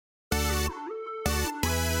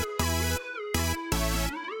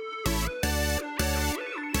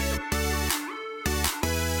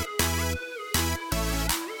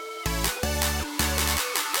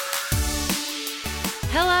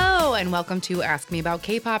and welcome to Ask Me About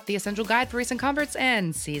K-Pop, the essential guide for recent converts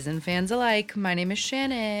and seasoned fans alike. My name is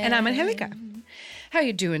Shannon. And I'm Angelica. How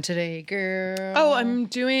you doing today, girl? Oh, I'm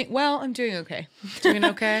doing okay. Doing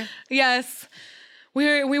okay? Yes.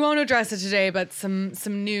 We won't address it today, but some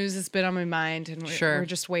news has been on my mind, and we're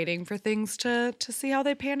just waiting for things to see how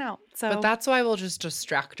they pan out. So, But that's why we'll just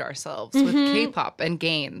distract ourselves with K-pop and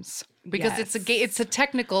games. Because it's a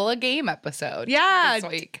technical game episode. Yeah. This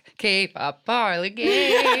week. K-pop parlor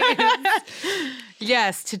games.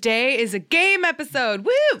 Yes, today is a game episode.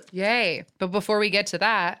 Woo! Yay. But before we get to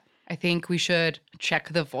that, I think we should check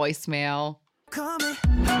the voicemail.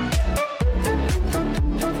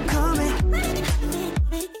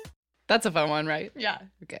 That's a fun one, right? Yeah.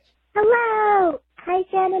 Okay. Hello! Hi,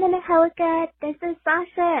 Shannon and Angelica. This is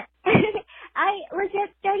Sasha. I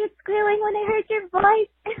legit started squealing when I heard your voice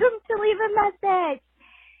to leave a message.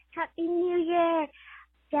 Happy New Year.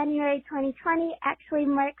 January 2020 actually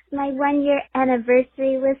marks my 1-year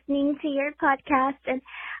anniversary listening to your podcast, and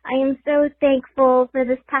I am so thankful for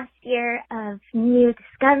this past year of new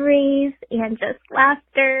discoveries and just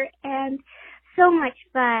laughter and so much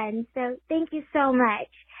fun. So thank you so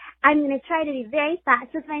much. I'm going to try to be very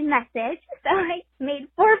fast with my message, so I made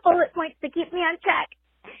 4 bullet points to keep me on track.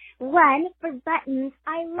 1, for buttons,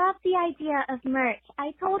 I love the idea of merch.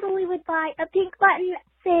 I totally would buy a pink button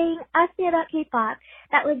saying Ask Me About K-Pop.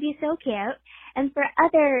 That would be so cute. And for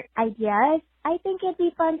other ideas, I think it'd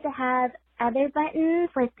be fun to have other buttons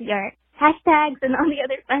with your hashtags and all the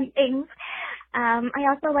other fun things. I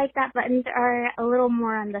also like that buttons are a little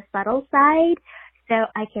more on the subtle side, so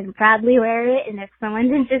I can proudly wear it, and if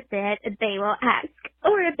someone's interested, they will ask.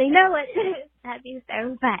 Or if they know what it is, that'd be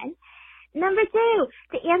so fun. Number 2,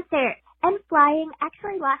 to answer, and Flying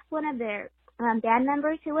actually lost one of their band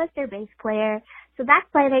members who was their bass player, so that's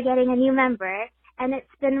why they're getting a new member, and it's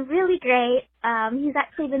been really great. He's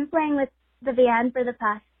actually been playing with the band for the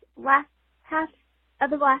last half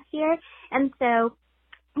of the last year, and so,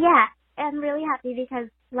 yeah, I'm really happy because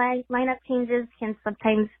lineup changes can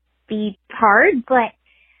sometimes be hard, but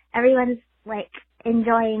everyone's,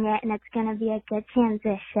 enjoying it, and it's going to be a good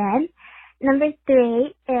transition. Number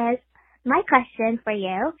 3 is, my question for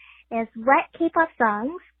you is, what K-pop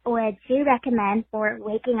songs would you recommend for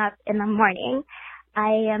waking up in the morning?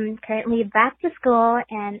 I am currently back to school,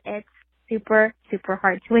 and it's super, super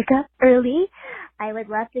hard to wake up early. I would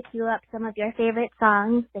love to queue up some of your favorite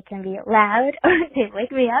songs. They can be loud, or they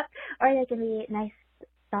wake me up, or they can be nice,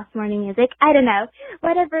 soft morning music. I don't know.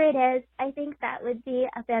 Whatever it is, I think that would be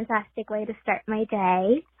a fantastic way to start my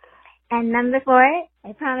day. And number 4,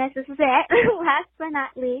 I promise this is it, last but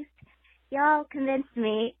not least, y'all convinced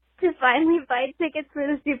me to finally buy tickets for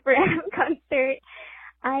the Super M concert.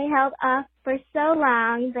 I held off for so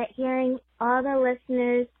long, but hearing all the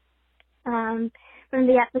listeners from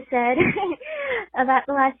the episode about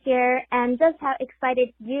the last year and just how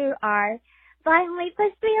excited you are finally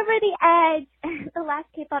pushed me over the edge. The last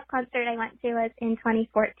K-pop concert I went to was in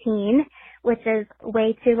 2014, which is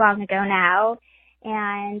way too long ago now.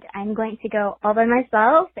 And I'm going to go all by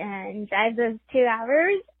myself and drive those 2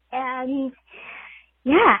 hours. And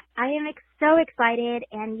yeah, I am so excited,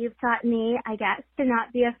 and you've taught me, I guess, to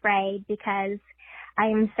not be afraid, because I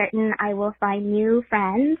am certain I will find new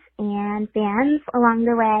friends and fans along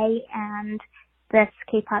the way, and this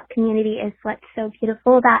K-pop community is what's so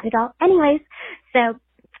beautiful about it all. Anyways, so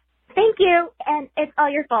thank you, and it's all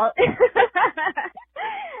your fault.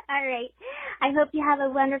 All right. I hope you have a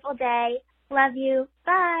wonderful day. Love you.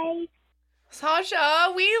 Bye.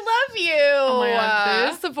 Sasha, we love you. Oh my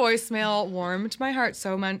God, the voicemail warmed my heart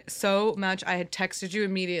so much. I had texted you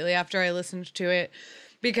immediately after I listened to it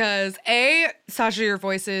because A, Sasha, your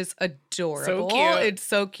voice is adorable. So cute. It's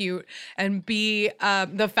so cute. And B,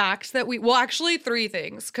 the fact that actually 3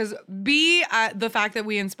 things. Because B, the fact that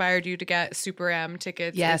we inspired you to get Super M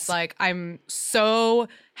tickets. Yes. Is I'm so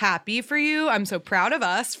happy for you. I'm so proud of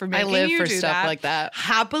us for making you do that. I live for stuff like that.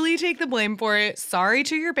 Happily take the blame for it. Sorry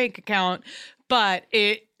to your bank account, but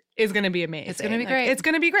it is going to be amazing. It's going to be great. It's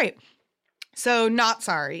going to be great. So not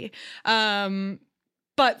sorry.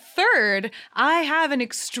 But third, I have an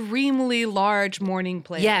extremely large morning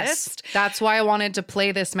playlist. Yes, that's why I wanted to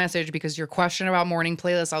play this message, because your question about morning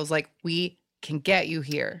playlists, I was like, we can get you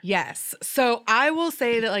here. Yes. So I will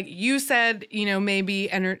say that, like you said, maybe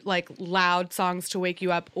like loud songs to wake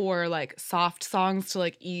you up or like soft songs to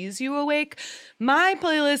like ease you awake. My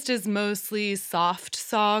playlist is mostly soft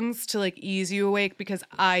songs to like ease you awake because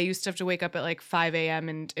I used to have to wake up at like 5 a.m.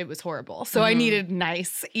 and it was horrible. So I needed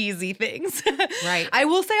nice, easy things. Right. I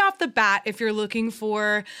will say off the bat, if you're looking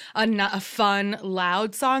for a fun,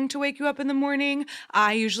 loud song to wake you up in the morning,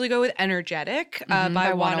 I usually go with Energetic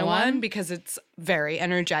by 101 because it's very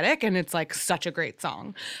energetic and it's like such a great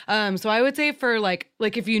song. So I would say for like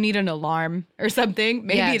if you need an alarm or something,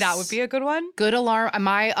 maybe that would be a good one. Good alarm.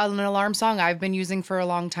 An alarm song I've been using for a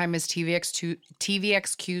long time is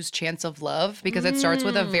TVXQ's Chance of Love because it starts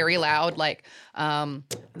with a very loud like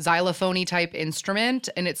xylophone type instrument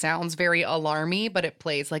and it sounds very alarmy, but it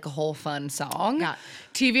plays like a whole fun song. Yeah.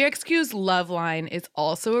 TVXQ's Love Line is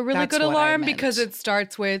also a really That's good what I alarm meant. because it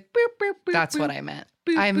starts with boop, boop, boop, That's boop, what I meant.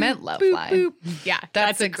 boop, I boop, meant Love boop, Line. boop. Yeah,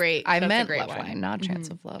 that's a great. I that's meant a great Love one. Line, not Chance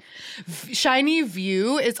of Love. Shiny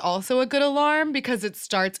View is also a good alarm because it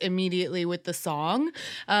starts immediately with the song.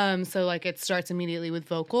 So like it starts immediately with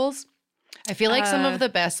vocals. I feel like some of the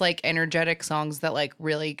best like energetic songs that like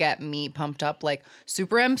really get me pumped up, like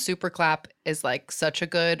Super M Super Clap is like such a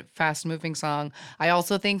good fast moving song. I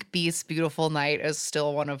also think Beast's Beautiful Night is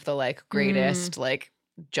still one of the like greatest like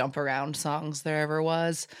jump around songs there ever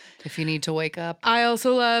was if you need to wake up. I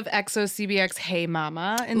also love EXO CBX Hey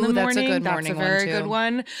Mama in the Ooh, morning. that's a good morning one, very too. good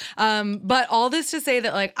one. But all this to say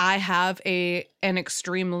that like I have an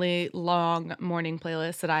extremely long morning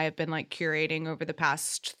playlist that I have been like curating over the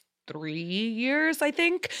past 3 years, I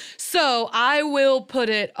think. So I will put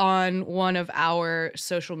it on one of our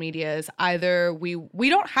social medias. Either we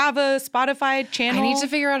don't have a Spotify channel. I need to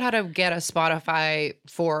figure out how to get a Spotify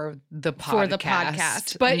for the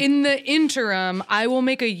podcast. But in the interim, I will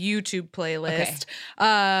make a YouTube playlist.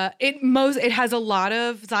 It has a lot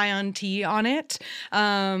of Zion T on it.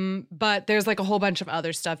 But there's like a whole bunch of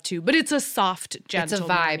other stuff too. But it's a soft, gentle It's a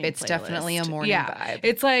vibe. morning It's definitely a playlist. morning vibe.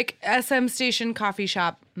 It's like SM Station Coffee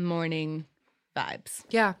Shop morning vibes.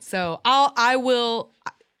 Yeah. So I will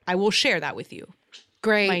share that with you,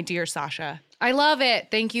 Great. my dear Sasha. I love it.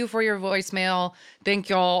 Thank you for your voicemail. Thank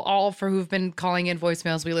y'all all for who've been calling in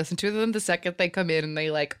voicemails. We listen to them the second they come in and they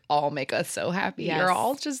like all make us so happy. Yes. You're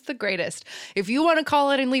all just the greatest. If you want to call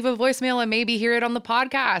in and leave a voicemail and maybe hear it on the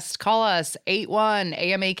podcast, call us 81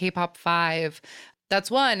 AMA K-pop 5. That's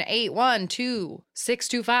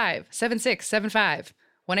 1-812-625-7675.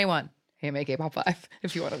 181 AMA K-pop 5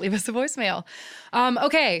 if you want to leave us a voicemail.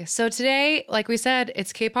 Okay, so today, like we said,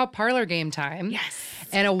 it's K-pop parlor game time. Yes.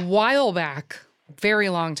 And a while back, very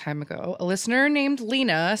long time ago, a listener named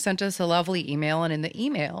Lena sent us a lovely email. And in the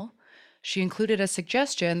email, she included a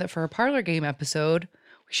suggestion that for a parlor game episode,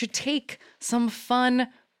 we should take some fun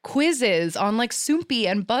quizzes on like Soompi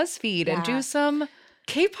and BuzzFeed and do some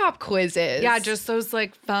K-pop quizzes. Yeah, just those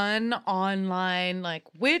like fun online, like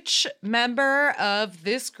which member of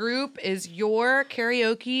this group is your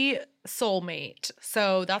karaoke soulmate?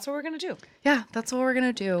 So that's what we're going to do. Yeah, that's what we're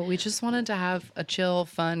going to do. We just wanted to have a chill,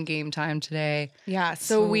 fun game time today. Yeah,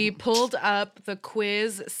 so we pulled up the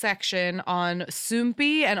quiz section on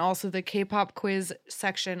Soompi and also the K-pop quiz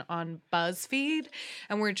section on BuzzFeed.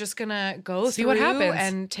 And we're just going to go See through what happens.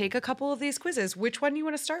 and take a couple of these quizzes. Which one do you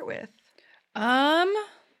want to start with? I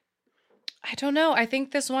don't know. I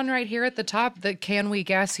think this one right here at the top, the can we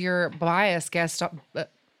guess your bias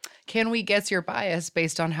can we guess your bias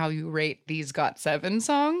based on how you rate these GOT7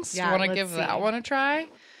 songs? Yeah, You want to let's give that see. one a try?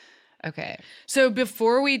 Okay. So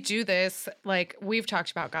before we do this, like we've talked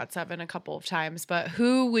about GOT7 a couple of times, but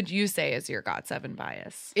who would you say is your GOT7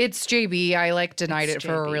 bias? It's JB. I like denied It's it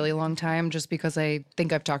for a JB. really long time just because I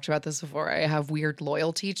think I've talked about this before. I have weird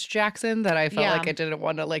loyalty to Jackson that I felt Yeah. like I didn't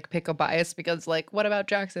want to like pick a bias because like, what about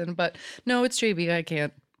Jackson? But no, it's JB. I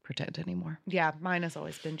can't pretend anymore. Yeah, mine has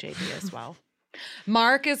always been JB as well.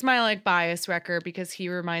 Mark is my like bias wrecker because he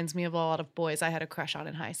reminds me of a lot of boys I had a crush on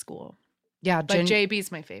in high school. Yeah, But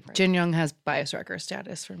JB's my favorite. Jin Young has bias wrecker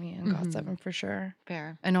status for me in GOT7 for sure.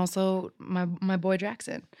 Fair. And also my boy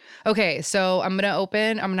Jackson. Okay, so I'm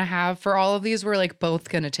gonna have for all of these, we're like both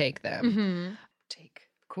gonna take them. Take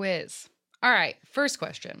quiz. All right, first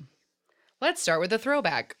question. Let's start with a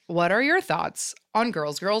throwback. What are your thoughts on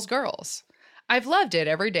Girls, Girls, Girls? I've loved it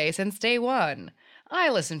every day since day one. I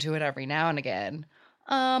listen to it every now and again.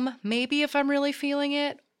 Maybe if I'm really feeling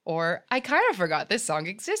it, or I kind of forgot this song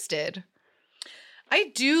existed. I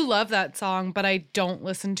do love that song, but I don't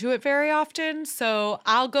listen to it very often. So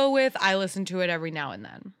I'll go with I listen to it every now and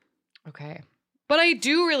then. Okay. But I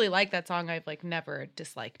do really like that song. I've like never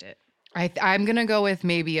disliked it. I'm going to go with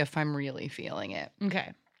maybe if I'm really feeling it.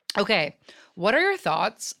 Okay. Okay, what are your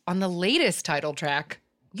thoughts on the latest title track,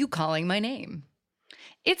 You Calling My Name?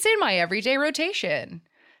 It's in my everyday rotation.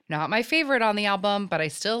 Not my favorite on the album, but I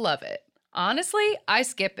still love it. Honestly, I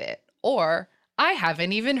skip it, or I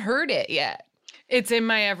haven't even heard it yet. It's in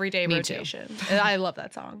my everyday Me too. rotation. I love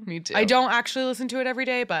that song. Me too. I don't actually listen to it every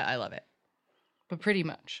day, but I love it. But pretty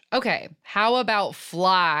much. Okay, how about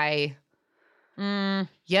Fly?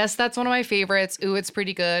 Yes, that's one of my favorites. Ooh, it's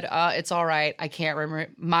pretty good. It's all right. I can't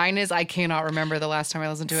remember. Mine is I cannot remember the last time I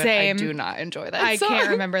listened to it. Same. I do not enjoy that I song. can't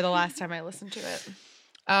remember the last time I listened to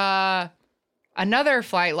it. Another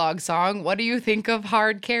Flight Log song. What do you think of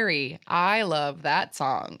Hard Carry? I love that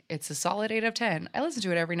song. It's a solid 8 of 10. I listen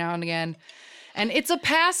to it every now and again. And it's a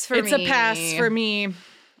pass for me. It's a pass for me.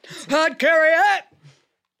 Hard Carry it!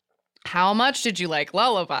 How much did you like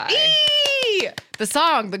Lullaby? The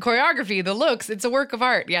song, the choreography, the looks, it's a work of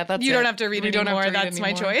art. Yeah, that's You it. don't have to read We don't have anymore. to read That's my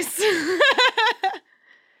anymore. choice.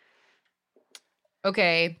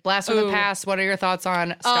 Okay, Blast from the Ooh. Past. What are your thoughts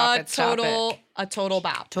on Stop It, Stop It? A total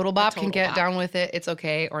bop. Total Bop A can total get bop. down with it. It's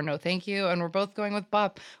okay or no thank you. And we're both going with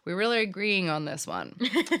Bop. We're really agreeing on this one.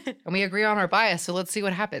 And we agree on our bias, so let's see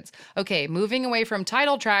what happens. Okay, moving away from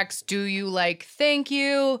title tracks, do you like Thank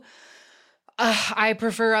You? I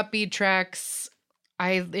prefer upbeat tracks.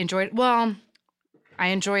 I enjoy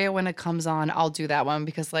it when it comes on. I'll do that one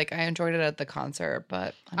because like I enjoyed it at the concert,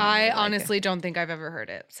 but I don't I really like honestly don't think I've ever heard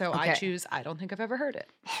it. So I Okay. choose I don't think I've ever heard it.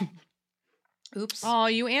 it. Oops. Oh,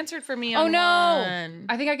 you answered for me Oh on no. one.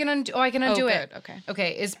 I think I can undo I can undo it. Good. Okay.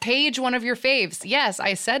 Okay, is Paige one of your faves? Yes,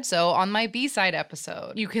 I said so on my B-side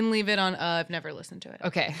episode. You can leave it on I've never listened to it.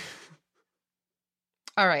 Okay.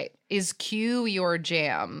 All right. Is Q your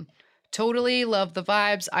jam? Totally love the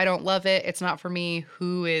vibes. I don't love it. It's not for me.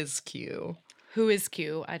 Who is Q? Who is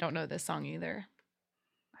Q? I don't know this song either.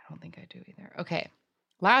 I don't think I do either. Okay.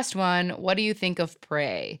 Last one. What do you think of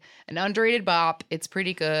Pray? An underrated bop. It's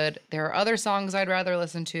pretty good. There are other songs I'd rather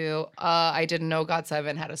listen to. I didn't know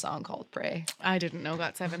GOT7 had a song called Pray. I didn't know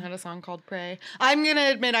GOT7 had a song called Pray. I'm going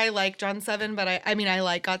to admit I like John 7, but I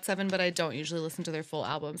like GOT7, but I don't usually listen to their full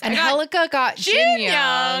albums. And I got Helika got Jin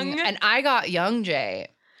Young, Young. and I got Young Jae.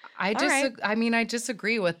 I right. I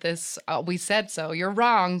disagree with this. We said so. You're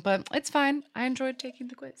wrong, but it's fine. I enjoyed taking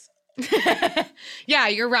the quiz. Yeah,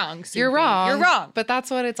 you're wrong. Suki. You're wrong. You're wrong. But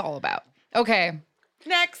that's what it's all about. Okay.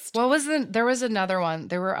 Next. What was there was another one.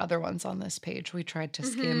 There were other ones on this page we tried to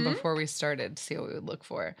skim before we started to see what we would look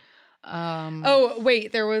for. Oh,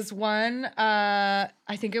 wait, there was one. I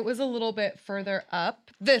think it was a little bit further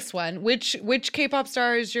up. This one. Which K-pop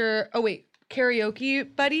star is your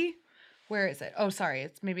karaoke buddy? Where is it? Oh, sorry.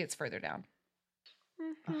 Maybe it's further down.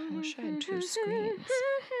 I wish I had two screens.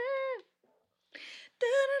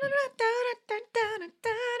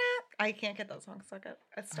 I can't get that song stuck.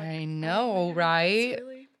 It's stuck. I know, right?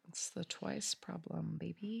 Really? It's the twice problem,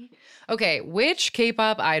 baby. Okay, which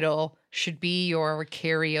K-pop idol should be your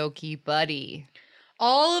karaoke buddy?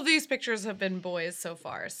 All of these pictures have been boys so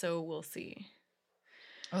far, so we'll see.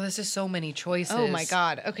 Oh, this is so many choices. Oh my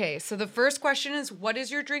God. Okay, so the first question is, what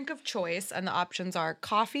is your drink of choice? And the options are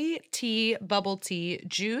coffee, tea, bubble tea,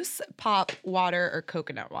 juice, pop, water, or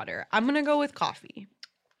coconut water. I'm going to go with coffee.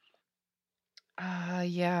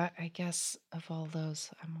 Yeah, I guess of all those,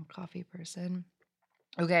 I'm a coffee person.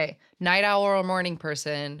 Okay, night owl or morning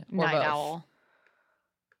person? Or Night both? owl.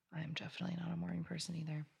 I am definitely not a morning person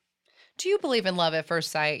either. Do you believe in love at first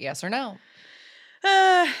sight? Yes or no?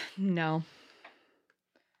 No.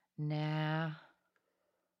 Nah.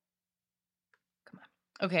 Come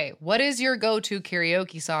on. Okay, what is your go-to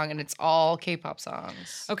karaoke song? And it's all K-pop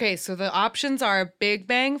songs. Okay, so the options are Big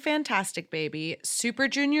Bang Fantastic Baby, Super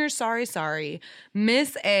Junior Sorry Sorry,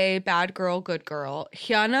 Miss A Bad Girl Good Girl,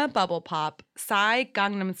 Hyuna Bubble Pop, Psy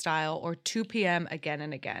Gangnam Style, or 2 p.m. Again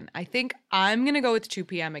and Again. I think I'm going to go with 2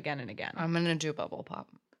 p.m. Again and Again. I'm gonna do Bubble Pop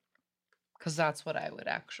because that's what I would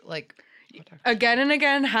actually like. Again and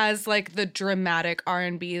Again has like the dramatic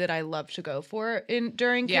R&B that I love to go for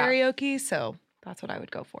during Yeah. karaoke, so that's what I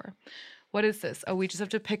would go for. What is this? Oh, we just have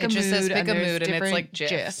to pick a It mood. just says pick a there's mood, and it's different like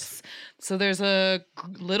GIFs. So there's a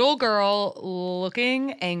little girl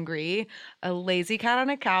looking angry, a lazy cat on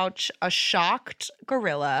a couch, a shocked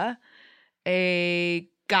gorilla, a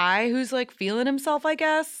guy who's like feeling himself, I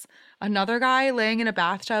guess, another guy laying in a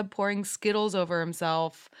bathtub pouring Skittles over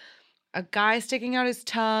himself, a guy sticking out his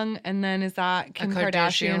tongue, and then is that Kim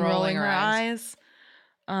Kardashian rolling her eyes?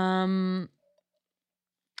 I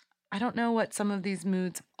don't know what some of these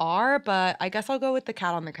moods are, but I guess I'll go with the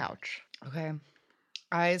cat on the couch. Okay.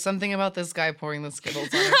 Something about this guy pouring the Skittles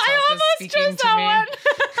on himself I is almost speaking chose to that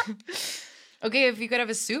me. Okay, if you could have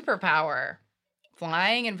a superpower,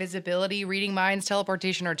 Flying, invisibility, reading minds,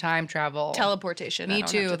 teleportation, or time travel. Teleportation. Me I don't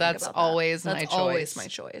have too. to think That's about that. always my That's choice. always my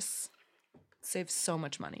choice. Saves so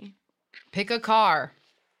much money. Pick a car.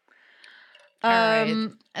 All right.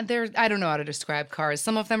 Um, And I don't know how to describe cars.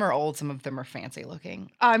 Some of them are old, some of them are fancy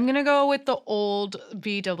looking. I'm gonna go with the old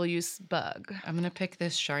VW Bug. I'm gonna pick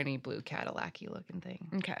this shiny blue Cadillac-y looking thing.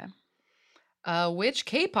 Okay. Which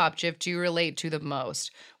K-pop GIF do you relate to the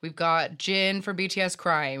most? We've got Jin for BTS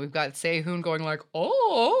crying. We've got Sehun going like,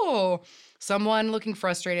 oh. Someone looking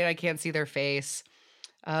frustrated. I can't see their face.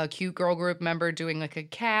 Cute girl group member doing like a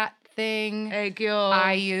cat thing.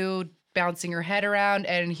 Aegyo. IU bouncing her head around,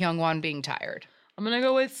 and Hyungwon being tired. I'm gonna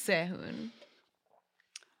go with Sehun.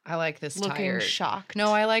 I like this Looking tired. shocked.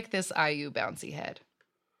 No, I like this IU bouncy head.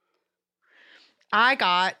 I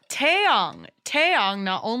got Taeyong. Taeyong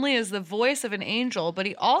not only is the voice of an angel, but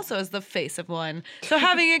he also is the face of one. So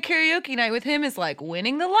having a karaoke night with him is like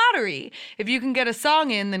winning the lottery. If you can get a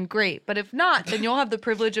song in, then great. But if not, then you'll have the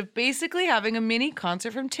privilege of basically having a mini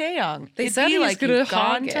concert from Taeyong. They It'd said be he was like gonna you've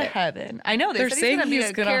gone hog to it. heaven. I know. They're Said saying he's gonna be he's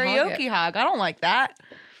a gonna hog karaoke it. hog. I don't like that.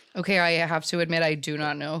 Okay, I have to admit I do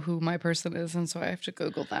not know who my person is, and so I have to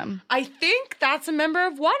Google them. I think that's a member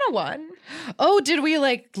of 101. Oh, did we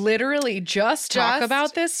like literally just talk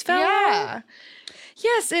about this film? Yeah.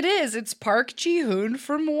 Yes, it is. It's Park Ji-hoon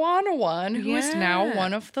from Won, who is now Yeah.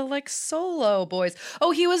 one of the like solo boys.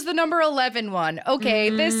 Oh, he was the number 11 one. Okay,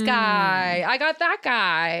 this guy. I got that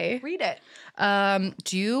guy. Read it.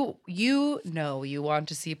 Do you know you want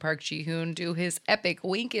to see Park Ji-hoon do his epic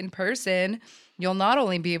wink in person? You'll not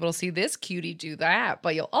only be able to see this cutie do that,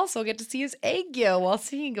 but you'll also get to see his Aegyo while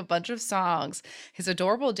singing a bunch of songs. His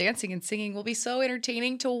adorable dancing and singing will be so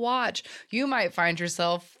entertaining to watch. You might find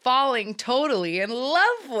yourself falling totally in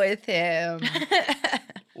love with him.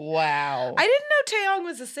 Wow. I didn't know Taeyong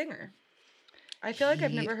was a singer. I feel like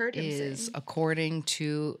I've never heard him is, sing. according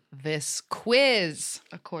to this quiz.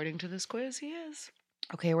 According to this quiz, he is.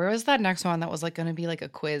 Okay, where was that next one that was like going to be like a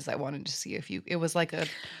quiz? I wanted to see if it was like a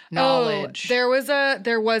knowledge. Oh,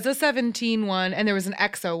 there was a 17 one and there was an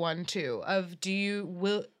EXO one too of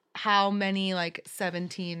how many like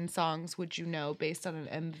 17 songs would you know based on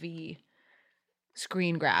an MV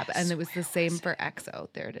screen grab? And it was the same for EXO.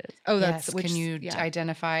 There it is. Oh, that's yes, which can you yeah,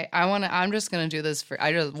 identify? I'm just going to do this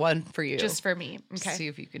one for you. just for me. Okay. See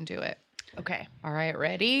if you can do it. Okay. All right,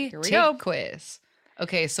 ready? Here we go. Quiz.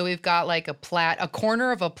 Okay, so we've got like a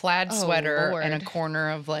corner of a plaid sweater Lord. and a corner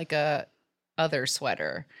of like a other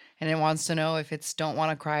sweater. And it wants to know if it's Don't Want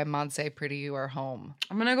to Cry, Monse, Pretty You, or Home.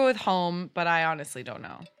 I'm going to go with Home, but I honestly don't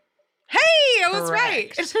know. Hey, I was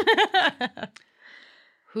right.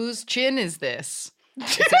 Whose chin is this?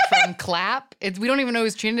 Is it from Clap? We don't even know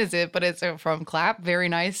whose chin is it, but it's from Clap. Very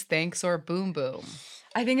nice, thanks, or Boom Boom.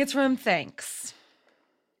 I think it's from Thanks.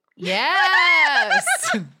 Yes.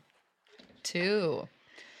 2.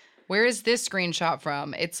 Where is this screenshot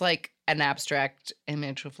from? It's like an abstract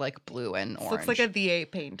image of like blue and orange. Looks like a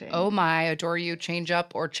The8 painting. Oh my, adore you, change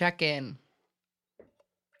up or check in.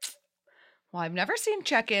 Well, I've never seen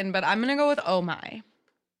Check In, but I'm going to go with Oh My.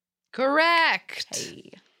 Correct.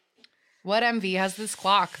 Hey. What MV has this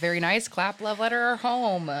clock? Very nice. Clap, love letter, or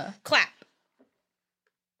home? Clap.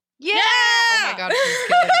 Yeah! Oh my God, she's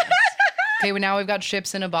killing us. Okay, well, now we've got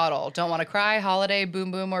Ships in a Bottle. Don't Want to Cry, Holiday,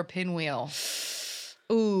 Boom Boom, or Pinwheel.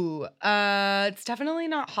 Ooh, it's definitely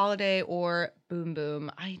not Holiday or Boom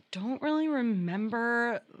Boom. I don't really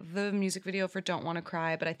remember the music video for Don't Want to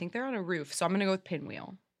Cry, but I think they're on a roof, so I'm going to go with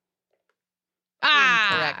Pinwheel.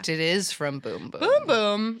 Correct. It is from Boom Boom. Boom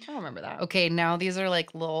Boom. I don't remember that. Okay, now these are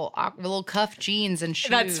like little cuff jeans and shoes.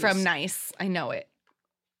 That's from Nice. I know it.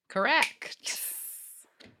 Correct.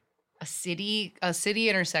 A city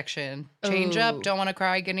intersection. Change Up, Ooh. Don't Want to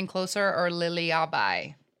Cry, Getting Closer, or Lily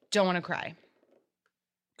Abai. Don't Want to Cry.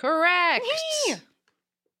 Correct. Whee!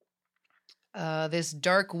 This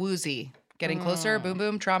Dark Woozy. Getting Closer, Boom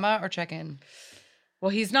Boom, Trauma, or Check In. Well,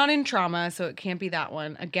 he's not in Trauma, so it can't be that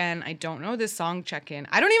one. Again, I don't know this song, Check In.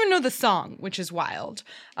 I don't even know the song, which is wild.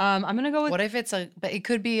 I'm going to go with... What if it's but it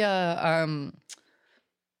could be like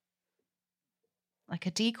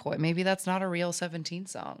a decoy. Maybe that's not a real 17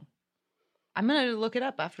 song. I'm going to look it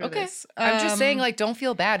up after Okay. this. I'm just saying, like, don't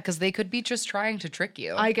feel bad because they could be just trying to trick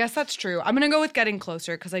you. I guess that's true. I'm going to go with Getting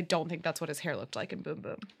Closer because I don't think that's what his hair looked like in Boom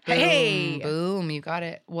Boom. Hey! Boom, you got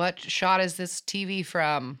it. What shot is this TV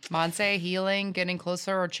from? Monse, Healing, Getting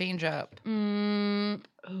Closer, or Change Up? Ooh,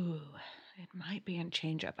 it might be in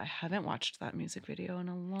Change Up. I haven't watched that music video in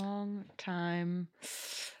a long time.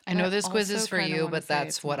 I know But this quiz also is for kinda you, wanna but say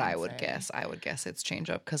that's it's what I would Monse. guess. I would guess it's Change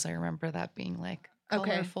Up because I remember that being like Okay.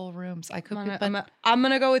 colorful rooms. I could I'm be, gonna, but I'm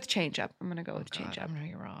gonna go with Change Up. I'm gonna go with Change God, Up. I know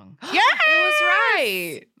you're wrong. Yeah, it was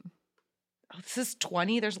right. Oh, this is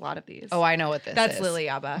 20. There's a lot of these. Oh, I know what this That's is. Lily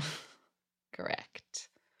Abba. Correct.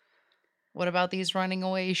 What about these running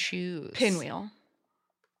away shoes? Pinwheel.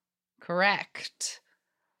 Correct.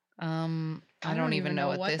 I don't even know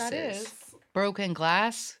what this is. Broken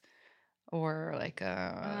glass or like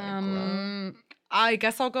a glow? I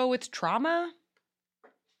guess I'll go with Trauma.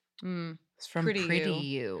 It's from Pretty Pretty, You.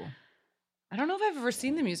 You. I don't know if I've ever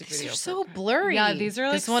seen the music These video. are for so Cry- blurry. Yeah, these are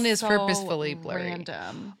like This one is so purposefully blurry.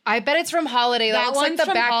 Random. I bet it's from Holiday. That looks like one's the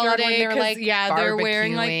from backyard when Holiday, they're 'cause, like they're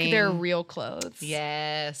wearing like their barbecuing. real clothes.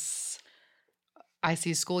 Yes. I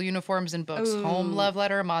see school uniforms in books. Home, Ooh. love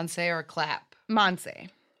letter, Monse, or clap. Monse.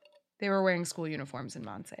 They were wearing school uniforms in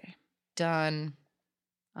Monse. Done.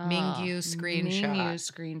 Mingyu screenshot. Mingyu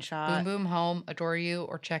screenshot. Boom boom home, adore you,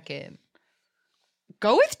 or check in.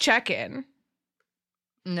 Go with check-in.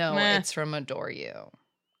 No, Meh. it's from adore you.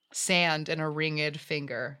 Sand and a ringed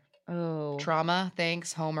finger. Oh. Trauma,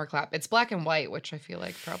 thanks, home, or clap. It's black and white, which I feel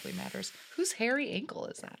like probably matters. Whose hairy ankle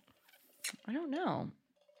is that? I don't know.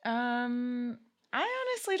 I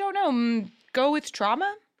honestly don't know. Go with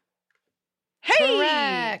Trauma? Hey!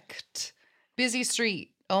 Correct. Busy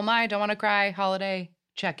street. Oh my, don't want to cry. Holiday.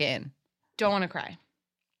 Check in. Don't want to cry.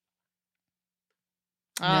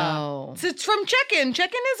 No. So it's from Check-In.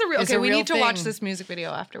 Check-In is a real... It's Okay, a we real need to watch thing. this music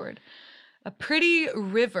video afterward. A Pretty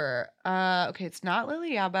River. Okay, it's not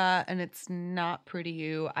Lily Abba, and it's not Pretty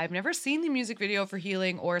You. I've never seen the music video for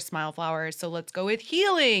Healing or Smile Flowers, so let's go with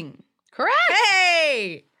Healing. Correct.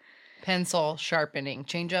 Hey! Pencil sharpening.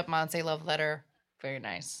 Change up Monse love letter. Very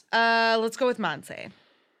nice. Let's go with Monse.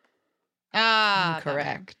 Ah, bummer.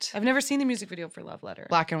 Correct. I've never seen the music video for Love Letter.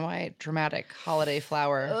 Black and white, dramatic, holiday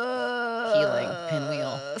flower. Healing,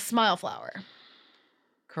 pinwheel. Smile Flower.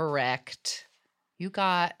 Correct. You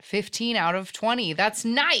got 15 out of 20. That's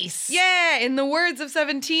nice. Yeah, in the words of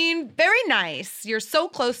 17, very nice. You're so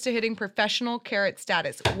close to hitting professional carrot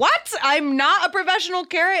status. What? I'm not a professional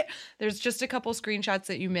carrot. There's just a couple screenshots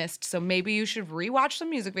that you missed, so maybe you should rewatch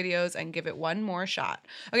some music videos and give it one more shot.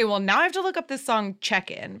 Okay, well, now I have to look up this song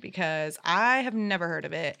Check In because I have never heard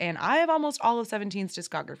of it, and I have almost all of 17's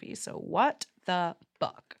discography, so what the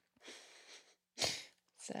fuck?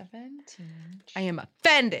 17. I am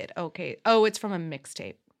offended. Okay. Oh, it's from a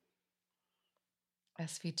mixtape.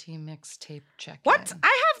 SVT mixtape check. What?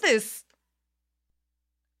 I have this.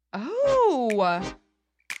 Oh.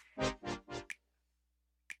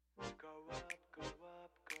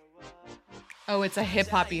 Oh, it's a hip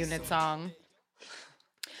hop unit song.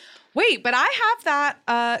 Wait, but I have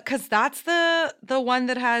that because that's the one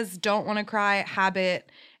that has Don't Wanna Cry, Habit.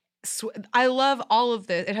 I love all of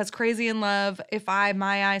this. It has Crazy in Love, If I,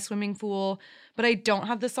 My Eye, Swimming Fool, but I don't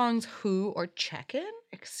have the songs Who or Check In.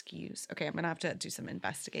 Excuse. Okay, I'm gonna have to do some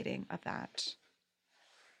investigating of that.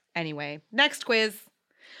 Anyway, next quiz.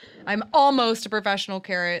 I'm almost a professional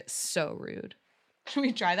carrot. So rude. Should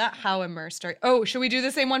we try that? How immersed are... Oh, should we do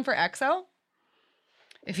the same one for EXO?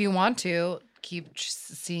 If you want to, keep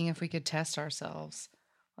seeing if we could test ourselves.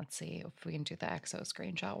 Let's see if we can do the EXO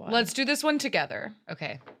screenshot one. Let's do this one together.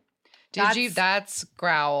 Okay. That's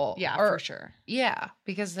Growl. Yeah, or, for sure. Yeah,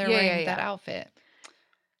 because they're Yeah, wearing yeah, that yeah. outfit.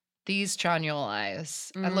 These Chanyeol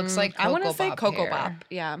eyes. It looks like Coco I want to say Bop Coco hair. Bop.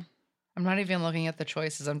 Yeah. I'm not even looking at the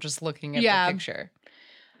choices. I'm just looking at Yeah. the picture.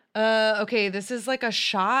 Okay, this is like a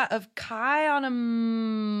shot of Kai on a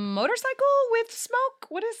motorcycle with smoke.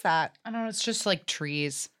 What is that? I don't know. It's just like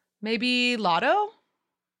trees. Maybe Lotto?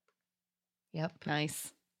 Yep.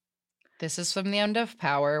 Nice. This is from the end of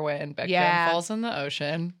Power when Baekhyun Yeah. falls in the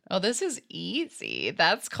ocean. Oh, this is easy.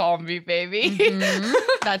 That's Call Me Baby. Mhm.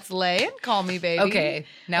 That's Lay and Call Me Baby. Okay.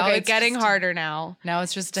 Now Okay, it's getting just, harder now. Now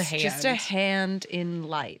it's just a hand. Just a hand in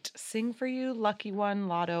light. Sing for You, Lucky One,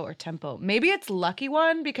 Lotto, or Tempo. Maybe it's Lucky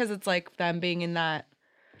One because it's like them being in that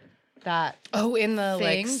Oh, in the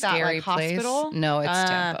thing, like that, scary like, place. hospital? No, it's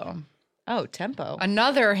Tempo. oh, Tempo.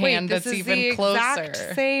 Another Wait, hand this that's is even the closer.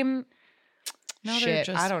 exact same No, they're shit.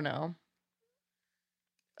 just I don't know.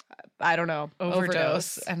 I don't know.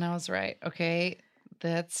 overdose. And I was right. Okay.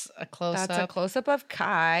 That's a close That's up. a close up of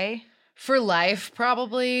Kai. For life,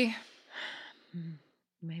 probably.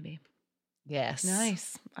 Maybe. Yes.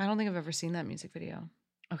 Nice. I don't think I've ever seen that music video.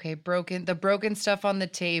 Okay, the broken stuff on the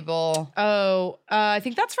table. Oh, I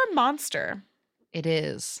think that's from Monster. It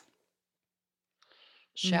is.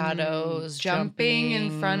 Shadows Jumping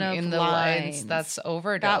in front of in the lines. That's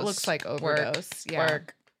overdose. That looks like Work, overdose. Yeah.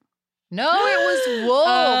 work. No, it was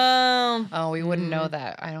Wolf. Oh, We wouldn't know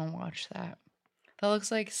that. I don't watch that. That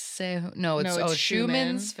looks like no, it's it's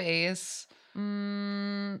Schumann's Schumann. face.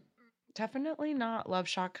 Definitely not Love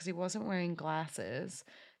Shot because he wasn't wearing glasses.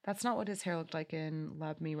 That's not what his hair looked like in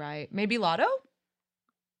Love Me Right. Maybe Lotto?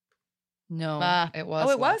 No, it was.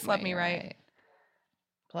 it was Love Me Right.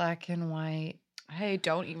 Black and white. I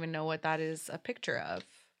don't even know what that is a picture of.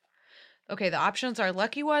 Okay, the options are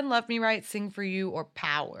Lucky One, Love Me Right, Sing For You, or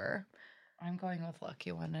Power. I'm going with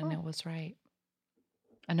Lucky One, and it was right.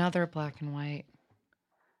 Another black and white.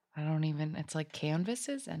 I don't even. It's like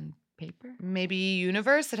canvases and paper. Maybe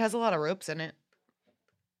Universe. It has a lot of ropes in it.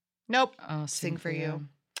 Nope. Oh, Sing For You.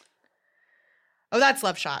 Oh, that's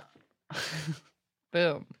Love Shot.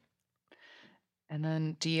 Boom. And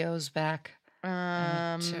then Dio's back.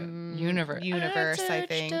 Universe. Universe, I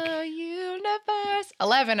think. The universe.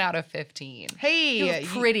 11 out of 15. Hey, You have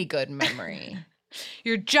pretty good memory.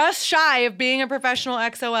 you're just shy of being a professional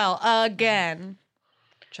XOL again.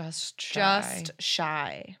 Just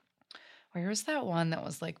shy. Where was that one that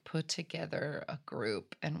was like put together a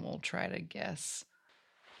group and we'll try to guess?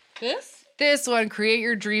 This one, create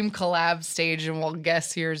your dream collab stage and we'll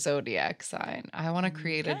guess your zodiac sign. I want to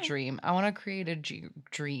create a dream. I want to create a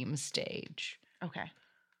dream stage. Okay.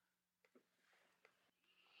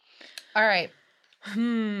 All right.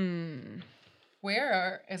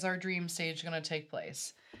 Where is our dream stage going to take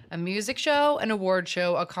place? A music show, an award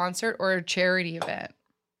show, a concert, or a charity event?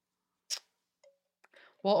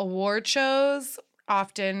 Well, award shows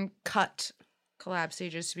often cut collab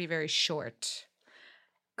stages to be very short.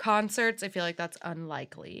 Concerts, I feel like that's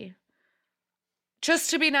unlikely. Just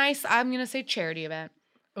to be nice, I'm going to say charity event.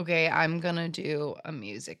 Okay, I'm going to do a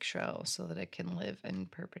music show so that it can live in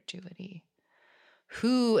perpetuity.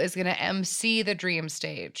 Who is going to MC the dream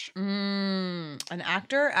stage? An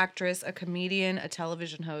actor, actress, a comedian, a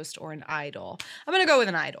television host, or an idol. I'm going to go with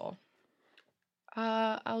an idol.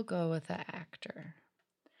 I'll go with the actor.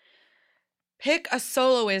 Pick a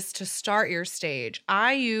soloist to start your stage.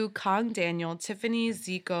 IU, Kang Daniel, Tiffany,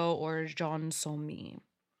 Zico, or Jeon So-mi.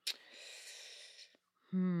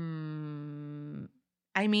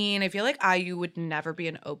 I mean, I feel like IU would never be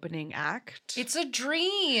an opening act. It's a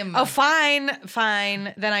dream. Oh, fine.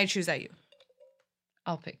 Then I choose IU.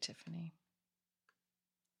 I'll pick Tiffany.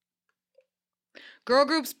 Girl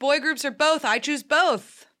groups, boy groups, or both. I choose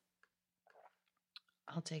both.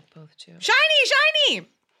 I'll take both too. Shiny!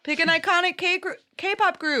 Pick an iconic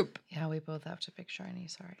K-pop group. Yeah, we both have to pick Shiny.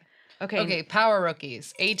 Sorry. Okay, Power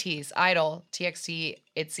Rookies, ATEEZ, Idol, TXT,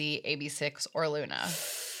 ITZY, AB6, or Luna.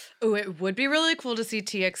 Oh, it would be really cool to see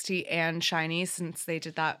TXT and Shiny since they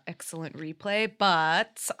did that excellent replay,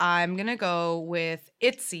 but I'm going to go with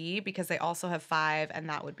ITZY because they also have 5, and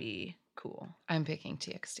that would be cool. I'm picking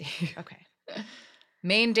TXT. Okay.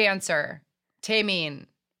 Main dancer, Taemin,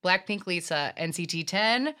 Blackpink Lisa, NCT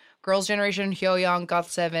 10, Girls' Generation, Hyoyoung,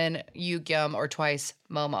 GOT7, Yugyeom, or Twice,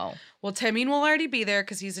 Momo. Well, Taemin will already be there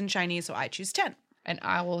because he's in Chinese, so I choose 10. And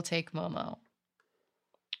I will take Momo.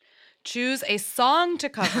 Choose a song to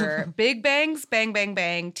cover. Big Bang's Bang Bang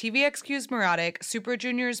Bang, TVXQ's Neurotic, Super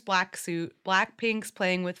Junior's Black Suit, Blackpink's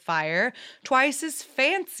Playing with Fire, Twice's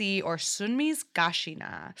Fancy, or Sunmi's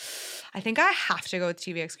Gashina. I think I have to go with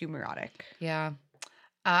TVXQ Neurotic. Yeah.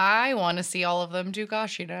 I want to see all of them do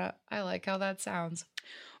Gashina. I like how that sounds.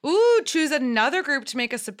 Ooh, choose another group to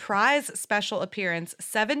make a surprise special appearance.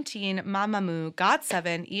 17, Mamamoo,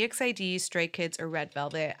 GOT7, EXID, Stray Kids, or Red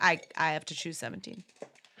Velvet. I have to choose 17.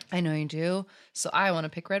 I know you do. So I want to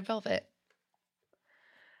pick Red Velvet.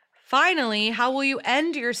 Finally, how will you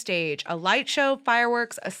end your stage? A light show,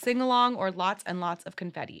 fireworks, a sing-along, or lots and lots of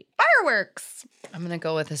confetti? Fireworks! I'm going to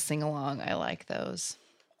go with a sing-along. I like those.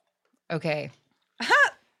 Okay.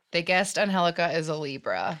 They guessed Angelica is a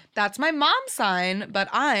Libra. That's my mom's sign, but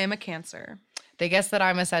I'm a Cancer. They guessed that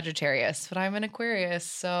I'm a Sagittarius, but I'm an Aquarius,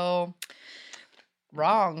 so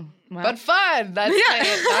wrong. Well, but fun. That's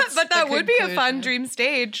it. But that the would be a fun conclusion. dream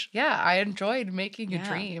stage. Yeah, I enjoyed making Yeah. a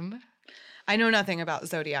dream. I know nothing about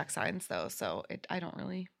zodiac signs, though, so it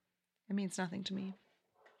means nothing to me.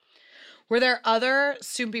 Were there other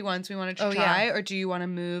Soompi ones we wanted to try, or do you want to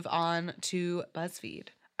move on to BuzzFeed?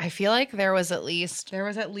 I feel like there was at least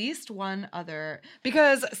one other,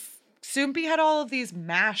 because Soompi had all of these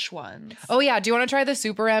MASH ones. Oh yeah, do you want to try the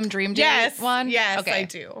Super M Dream Date one? Yes, okay. I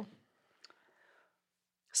do.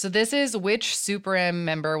 So this is which Super M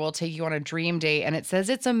member will take you on a dream date, and it says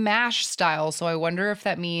it's a MASH style, so I wonder if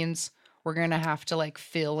that means we're gonna have to like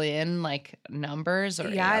fill in like numbers or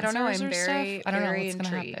I don't know. I'm answers or very, stuff. I don't know very what's gonna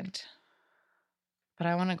happen. intrigued. But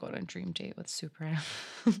I want to go on a dream date with Super M.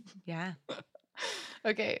 Yeah.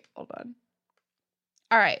 Okay, hold on.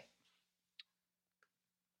 All right.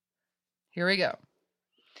 Here we go.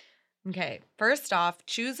 Okay. First off,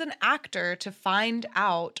 choose an actor to find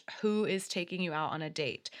out who is taking you out on a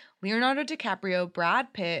date. Leonardo DiCaprio,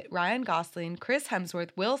 Brad Pitt, Ryan Gosling, Chris Hemsworth,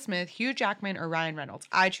 Will Smith, Hugh Jackman, or Ryan Reynolds.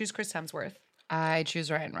 I choose Chris Hemsworth. I choose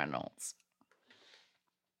Ryan Reynolds.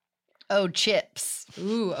 Oh, chips.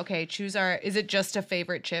 Ooh, okay. Is it just a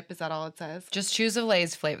favorite chip? Is that all it says? Just choose a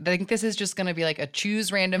Lay's flavor. I think this is just going to be like a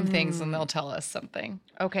choose random things and they'll tell us something.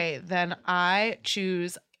 Okay, then I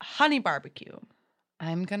choose honey barbecue.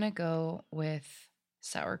 I'm going to go with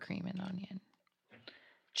sour cream and onion.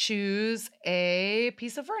 Choose a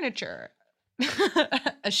piece of furniture.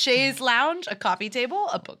 A chaise lounge, a coffee table,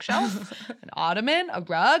 a bookshelf, an ottoman, a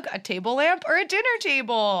rug, a table lamp, or a dinner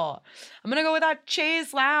table. I'm going to go with that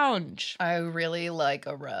chaise lounge. I really like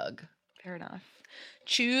a rug. Fair enough.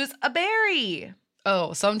 Choose a berry.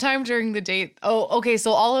 Oh, sometime during the date. Oh, okay.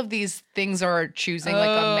 So all of these things are choosing like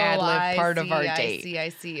a Mad Lib part of our date. I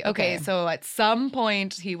see. Okay. Okay, so at some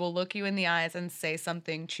point he will look you in the eyes and say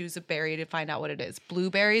something. Choose a berry to find out what it is.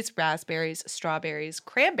 Blueberries, raspberries, strawberries,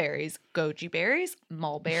 cranberries, goji berries,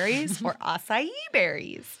 mulberries, or acai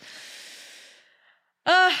berries.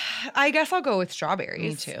 I guess I'll go with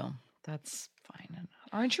strawberries. Me too. That's fine enough.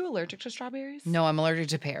 Aren't you allergic to strawberries? No, I'm allergic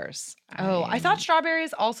to pears. Oh, I thought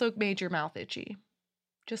strawberries also made your mouth itchy.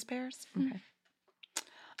 Just pears? Okay.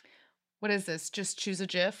 What is this? Just choose a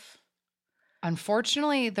GIF?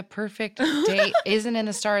 Unfortunately, the perfect date isn't in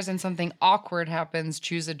the stars and something awkward happens.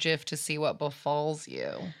 Choose a GIF to see what befalls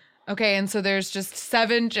you. Okay, and so there's just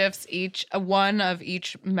 7 GIFs each, one of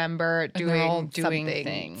each member And they're all doing doing something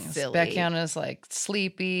things. silly. Beckiana's like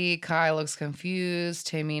sleepy. Kai looks confused.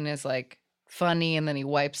 Timeen is like funny, and then he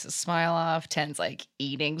wipes his smile off. Ten's like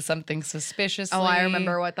eating something suspiciously. Oh, I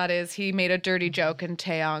remember what that is. He made a dirty joke and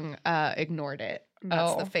Taeyong ignored it.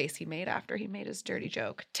 That's the face he made after he made his dirty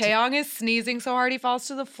joke. Taeyong is sneezing so hard he falls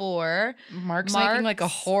to the floor. Mark's making like a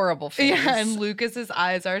horrible face. Yeah, and Lucas's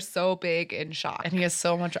eyes are so big in shock. And he has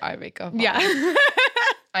so much eye makeup on. Yeah.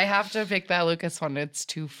 I have to pick that Lucas one. It's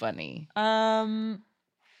too funny. I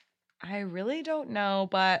really don't know,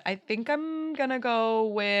 but I think I'm gonna go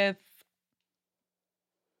with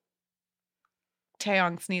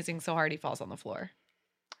Taeyong sneezing so hard he falls on the floor.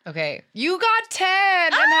 Okay. You got 10,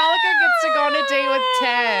 and Halika gets to go on a date with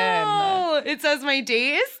 10. Oh, it says my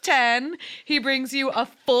date is 10. He brings you a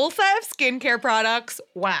full set of skincare products.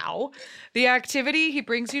 Wow. The activity, he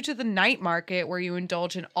brings you to the night market where you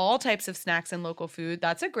indulge in all types of snacks and local food.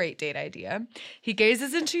 That's a great date idea. He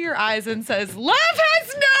gazes into your eyes and says, "Love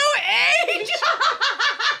has no age."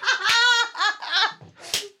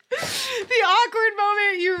 The awkward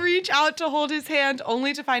moment you reach out to hold his hand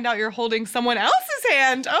only to find out you're holding someone else's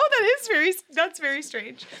hand. Oh, that's very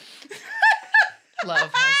strange.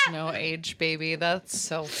 Love has no age, baby. That's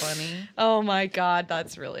so funny. Oh my God,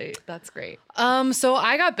 that's great. So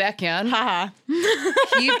I got Baekhyun. Haha.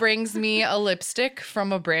 He brings me a lipstick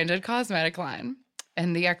from a branded cosmetic line.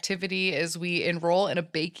 And the activity is we enroll in a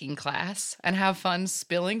baking class and have fun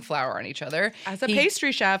spilling flour on each other. As a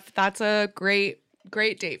pastry chef, that's a great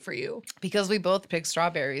date for you. Because we both pick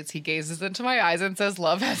strawberries, he gazes into my eyes and says,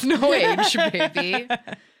 "Love has no age, baby."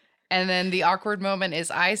 And then the awkward moment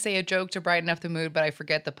is I say a joke to brighten up the mood, but I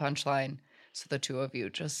forget the punchline. So the two of you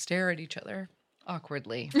just stare at each other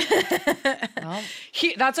awkwardly. Well,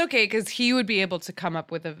 That's okay, because he would be able to come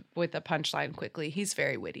up with a punchline quickly. He's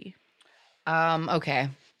very witty. okay.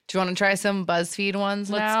 Do you want to try some BuzzFeed ones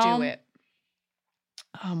now? Let's do it.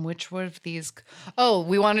 Which one of these? Oh,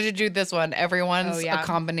 we wanted to do this one. Everyone's a yeah.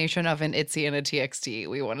 combination of an ITZY and a TXT.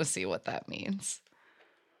 We want to see what that means.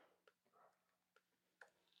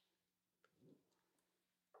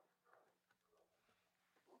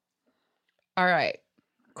 All right.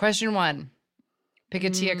 Question 1. Pick a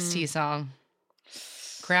TXT song.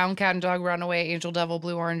 Crown, Cat and Dog, Runaway, Angel, Devil,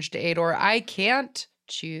 Blue, Orange, Jade, or I Can't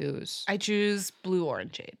Choose. I choose Blue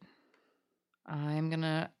Orangeade.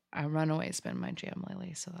 Runaway's been my jam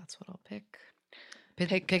lately, so that's what I'll pick.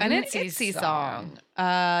 Pick an ITZY song.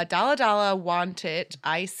 Dalla Dalla, Want It,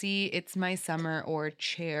 Icy, It's My Summer, or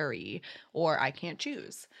Cherry, or I Can't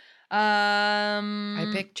Choose. I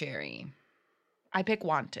pick Cherry. I pick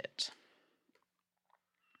Want It.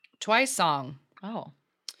 Twice song. Oh.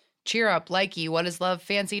 Cheer Up, Likey, What Is Love,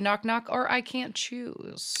 Fancy, Knock Knock, or I Can't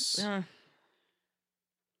Choose.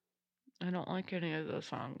 I don't like any of those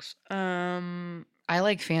songs. I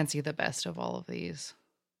like Fancy the best of all of these.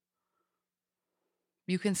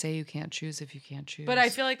 You can say you can't choose if you can't choose. But I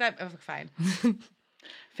feel like that, fine. I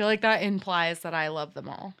feel like that implies that I love them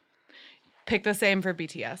all. Pick the same for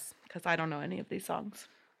BTS, because I don't know any of these songs.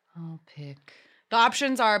 I'll pick. The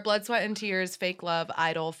options are Blood, Sweat, and Tears, Fake Love,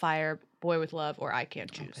 Idol, Fire, Boy with Love, or I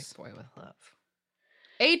Can't Choose. I'll pick Boy with Love.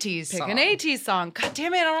 ATEEZ Pick song. an ATEEZ song. God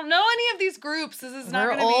damn it, I don't know any of these groups. This is not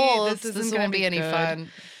We're going to old. be, this isn't won't going to be any good. fun.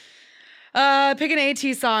 Pick an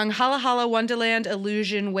ATEEZ song. Hala Hala, Wonderland,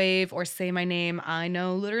 Illusion, Wave, or Say My Name. I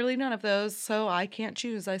know literally none of those, so I can't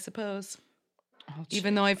choose, I suppose.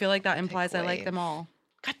 Even though I feel like that implies I like wave. them all.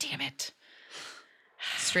 God damn it.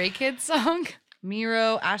 Stray Kids song.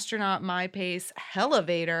 Miro, Astronaut, My Pace,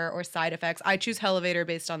 Hellevator, or Side Effects. I choose Hellevator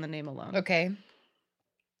based on the name alone. Okay.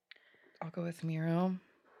 I'll go with Miro.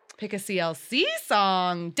 Pick a CLC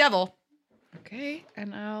song. Devil. Okay.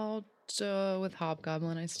 And I'll go with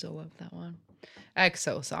Hobgoblin. I still love that one.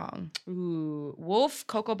 EXO song. Ooh. Wolf,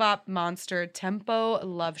 Coco Bop, Monster, Tempo,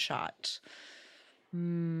 Love Shot.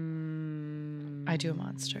 I do a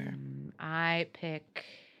Monster. I pick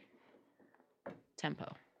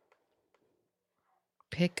Tempo.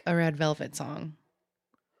 Pick a Red Velvet song.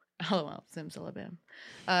 LOL, Zimzalabim.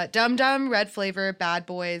 Dum Dum, Red Flavor, Bad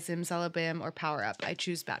Boy, Zimzalabim, or Power Up. I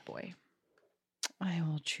choose Bad Boy. I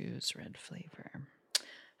will choose Red Flavor.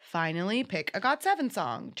 Finally, pick a GOT7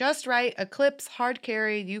 song. Just Right, Eclipse, Hard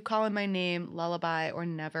Carry, You Calling My Name, Lullaby, or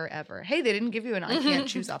Never Ever. Hey, they didn't give you an I can't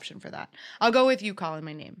choose option for that. I'll go with You Calling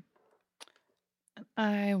My Name.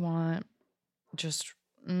 I want just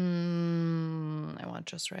Right.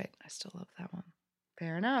 I still love that one.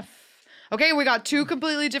 Fair enough. Okay, we got two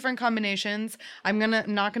completely different combinations.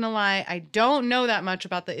 Not gonna lie, I don't know that much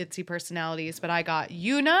about the ITZY personalities, but I got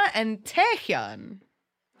Yuna and Taehyun.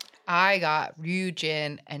 I got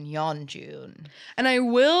Ryujin and Yeonjun. And I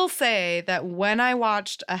will say that when I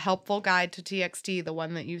watched A Helpful Guide to TXT, the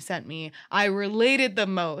one that you sent me, I related the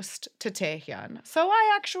most to Taehyun. So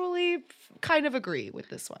I actually kind of agree with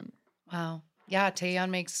this one. Wow. Yeah,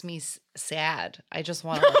 Taeyeon makes me sad. I just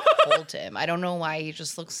want to hold him. I don't know why he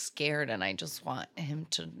just looks scared, and I just want him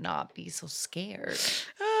to not be so scared.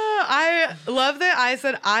 I love that I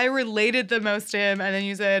said I related the most to him, and then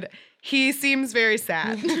you said he seems very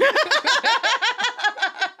sad.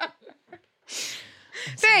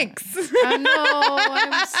 Thanks. Oh, no,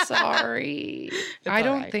 I'm sorry. I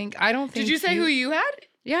don't right. think. Did you say who you had?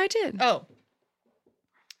 Yeah, I did. Oh.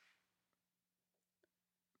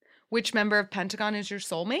 Which member of Pentagon is your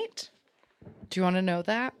soulmate? Do you want to know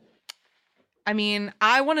that? I mean,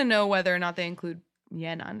 I want to know whether or not they include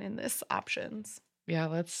Yenan in this options. Yeah,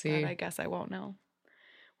 let's see. But I guess I won't know.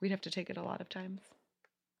 We'd have to take it a lot of times.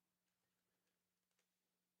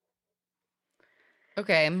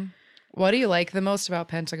 Okay. What do you like the most about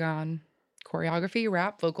Pentagon? Choreography,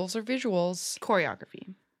 rap, vocals, or visuals?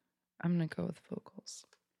 Choreography. I'm going to go with vocals.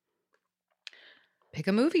 Pick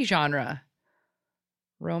a movie genre.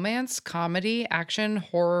 Romance, comedy, action,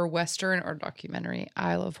 horror, western, or documentary.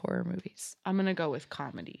 I love horror movies. I'm going to go with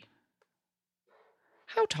comedy.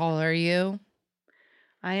 How tall are you?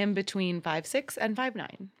 I am between 5'6" and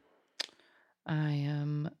 5'9". I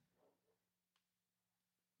am,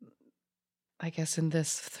 I guess, in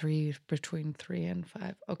this between 3 and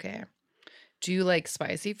 5. Okay. Do you like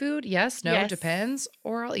spicy food? Yes, no, Yes. depends.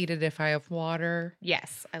 Or I'll eat it if I have water.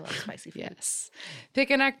 Yes, I love spicy food. Yes.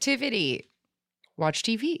 Pick an activity. Watch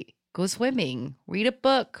TV, go swimming, read a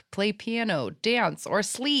book, play piano, dance, or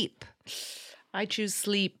sleep. I choose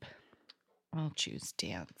sleep. I'll choose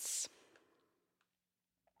dance.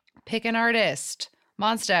 Pick an artist.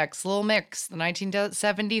 Monsta X, Lil Mix, the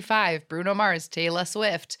 1975, Bruno Mars, Taylor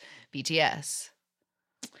Swift, BTS.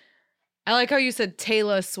 I like how you said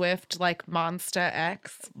Taylor Swift, like Monsta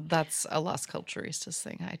X. That's a Las Culturistas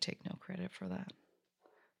thing. I take no credit for that.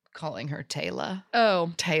 Calling her Taylor.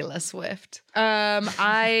 Oh, Taylor Swift.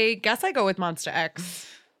 I guess I go with Monsta X.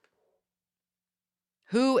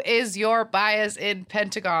 Who is your bias in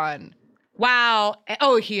Pentagon? Wow.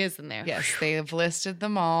 Oh, he is in there. Yes, they have listed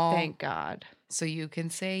them all. Thank God. So you can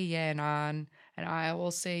say Yenon, and I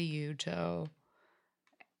will say Yuto.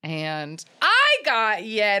 And I got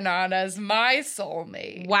Yenon as my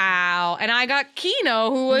soulmate. Wow. And I got Kino,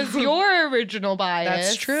 who was your original bias.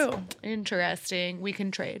 That's true. Interesting. We can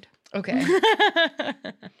trade. Okay.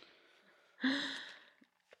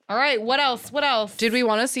 All right. What else? What else? Did we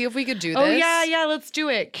want to see if we could do this? Oh, yeah. Let's do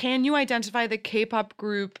it. Can you identify the K-pop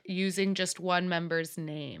group using just one member's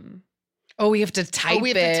name? Oh, we have to type it.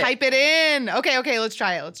 We have to type it in. Okay. Let's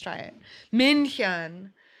try it. Minhyun.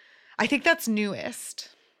 I think that's newest.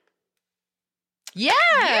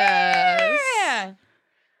 Yes. Yeah.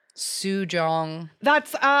 Sujong.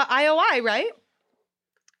 That's IOI, right?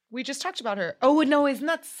 We just talked about her. Oh, no, isn't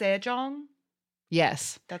that Sejong?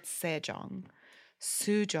 Yes. That's Sejong.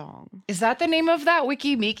 Sujong. Is that the name of that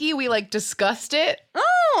Wiki Miki? We like discussed it.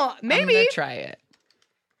 Oh, I'm maybe. gonna try it.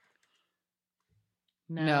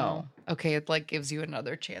 No. No. Okay, it like gives you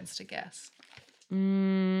another chance to guess.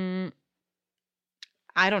 I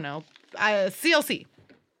don't know. CLC.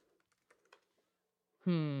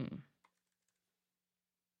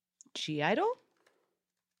 G-Idol?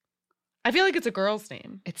 I feel like it's a girl's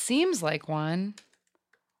name. It seems like one.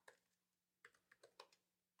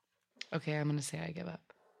 Okay, I'm gonna say I give up.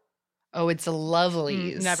 Oh, it's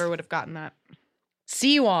Lovelies. Never would have gotten that.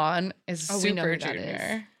 Siwon is Oh, we know Super who that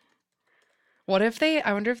Junior. What if they?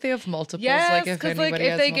 I wonder if they have multiples. Yes, like if because anybody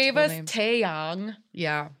if has they gave multiple us names. Taeyong,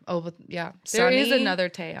 Yeah. Oh, but yeah. there is Sunny- another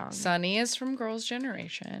Taeyong. Sunny is from Girls'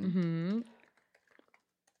 Generation.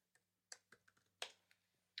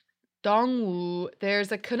 Dongwoo.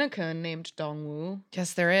 There's a Kunakun named Dongwoo.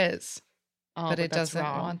 Yes, there is, Oh, but it that's doesn't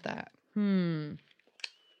wrong. want that.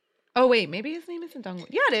 Oh wait, maybe his name isn't Dongwoo.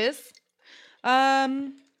 Yeah, it is.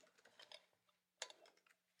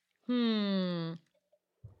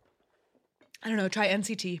 I don't know. Try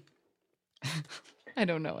NCT. I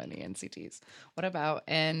don't know any NCTs. What about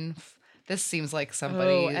N? This seems like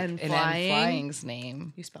somebody N in N Flying? Flying's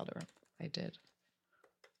name. You spelled it wrong. I did.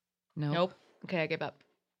 No. Nope. Okay, I gave up.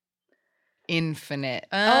 Infinite.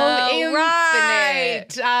 Oh, right.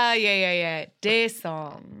 Infinite. Yeah.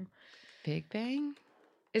 Daesung. Big Bang?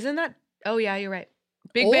 Isn't that? Oh yeah, you're right.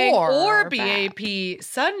 Big Bang Or or BAP.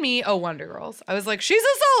 Sunmi. Oh, Wonder Girls. I was like, she's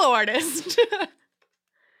a solo artist.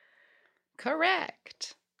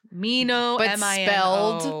 Correct. Mino, But M-I-N-O,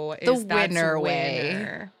 spelled is the that's winner way.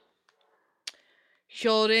 winner.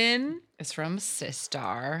 Hyodin. It's from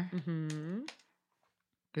Sistar. Mm-hmm.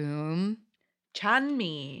 Boom.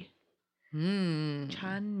 Chanmi. Hmm.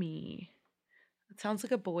 Chanmi. It sounds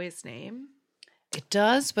like a boy's name. It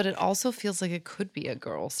does, but it also feels like it could be a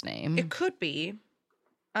girl's name. It could be.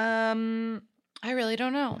 I really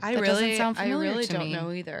don't know. I That really doesn't sound familiar to don't me.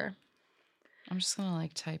 know either. I'm just gonna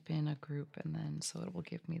like type in a group and then so it will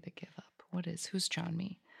give me the give up. Who's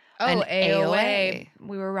Chanmi? Oh, An AOA. AOA.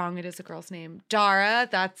 We were wrong. It is a girl's name. Dara.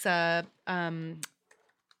 That's a A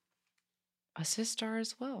Sistar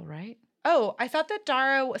as well, right? Oh, I thought that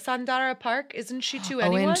Sandara Park, isn't she to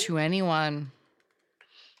anyone? Oh, into anyone.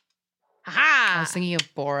 I Ha! was thinking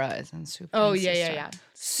of Bora as in Super. Oh, and yeah. Sistar.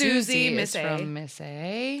 Susie, is Miss A. from Miss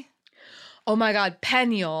A. Oh my God,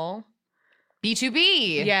 Penyol.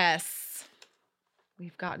 B2B. Yes.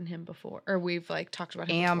 We've gotten him before. Or we've like talked about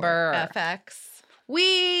him Amber. before. FX. We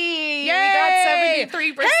Yay! got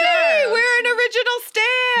 73%. Hey, we're an original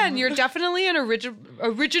stan. You're definitely an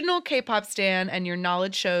original K-pop stan, and your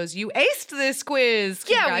knowledge shows you aced this quiz.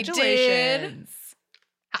 Yeah, we did. Congratulations.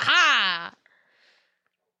 Ha!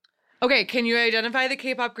 Okay, can you identify the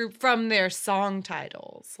K-pop group from their song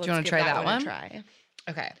titles? Do you wanna give try that a one? try.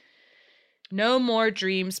 Okay. No More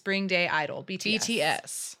Dream, Spring Day Idol, BTS.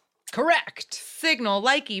 BTS. Correct. Signal,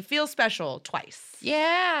 Likey, Feel Special, twice.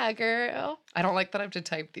 Yeah, girl. I don't like that I have to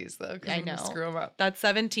type these though. 'Cause I I'm gonna know. Screw them up. That's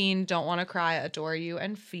 17, Don't Want to Cry, Adore You,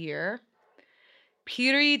 and Fear.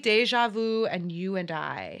 Piri, Deja Vu, and You and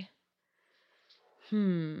I.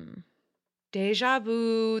 Deja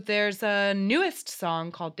Vu, there's a newest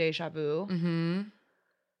song called Deja Vu. Mm-hmm.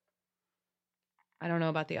 I don't know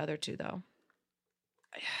about the other two, though.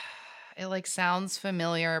 It like sounds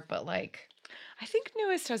familiar, but like I think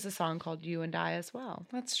newest has a song called You and I as well.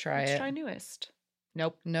 let's try Let's it. try newest.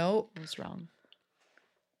 Nope, Nope. I was wrong.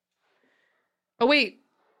 Oh, wait.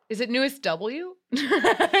 Is it newest W?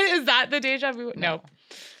 Is that the Deja Vu? No.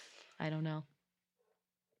 I don't know.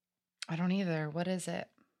 I don't either. What is it?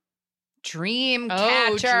 Dreamcatcher.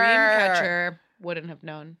 Oh, Dreamcatcher. Wouldn't have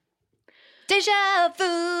known. Deja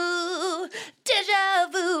vu. Deja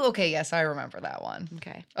vu. Okay, yes, I remember that one.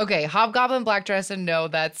 Okay. Okay, Hobgoblin, Black Dress, and no,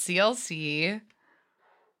 that's CLC.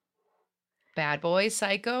 Bad Boy,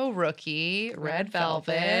 Psycho, Rookie, Red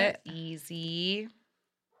Velvet, Easy.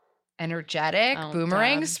 Energetic, Oh,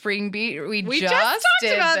 Boomerang, God. Spring Beat. We We just talked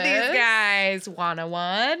did about this. these guys.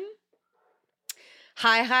 101.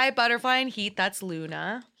 Hi, Butterfly and Heat. That's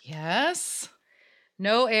Luna. Yes.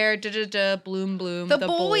 No Air. Bloom, Bloom. The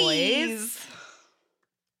boys.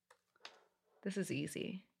 This is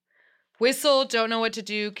easy. Whistle. Don't Know What to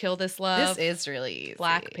Do. Kill This Love. This is really easy.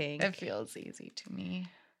 Blackpink. It feels easy to me.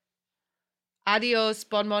 Adios.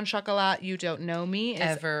 Bon Bon Chocolat. You Don't Know Me.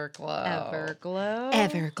 Is Everglow. Everglow.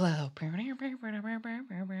 Everglow.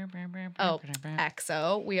 Oh,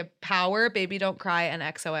 EXO. We have Power, Baby Don't Cry, and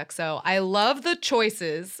XOXO. I love the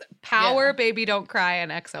choices. Power, Yeah. Baby Don't Cry,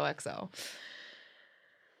 and XOXO.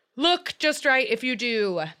 Look just right if you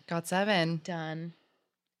do. Got 7. Done.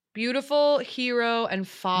 Beautiful, Hero, and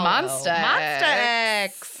Follow. Monster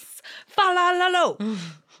X. Falalalo.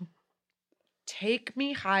 Take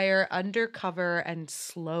Me Higher, Undercover, and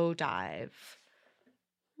Slow Dive.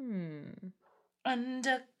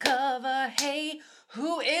 Undercover, hey,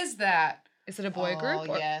 who is that? Is it a boy group?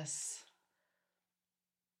 Oh, yes.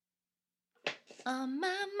 On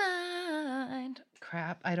my mind.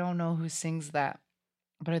 Crap, I don't know who sings that,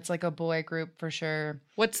 but it's like a boy group for sure.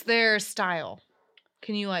 What's their style?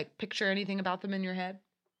 Can you like picture anything about them in your head?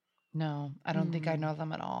 No, I don't think I know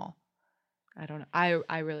them at all. I don't know.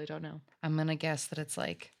 I really don't know. I'm gonna guess that it's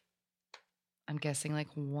like, I'm guessing like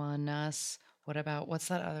One Us. What's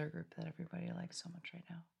that other group that everybody likes so much right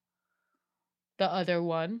now? The other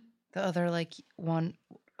one. The other like one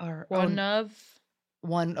One of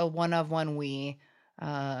one we.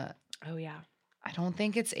 Oh yeah. I don't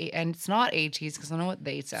think it's and it's not ATs because I know what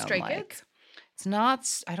they sound Stray like. Kids? It's not.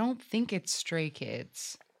 I don't think it's Stray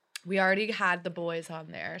Kids. We already had the boys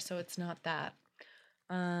on there, so it's not that.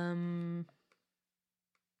 Oh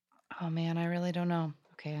man, I really don't know.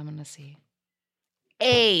 Okay, I'm gonna see.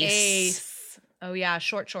 Ace. Oh yeah,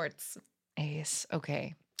 short shorts. Ace.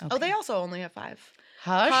 Okay. Oh, they also only have 5.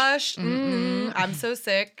 Hush. Hush. Mm-mm. I'm so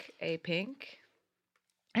sick. A Pink.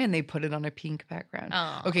 And they put it on a pink background.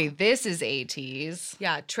 Oh. Okay, this is ATs.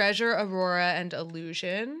 Yeah, Treasure, Aurora, and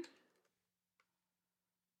Illusion.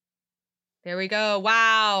 There we go.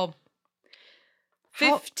 Wow.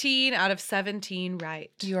 15 out of 17 right.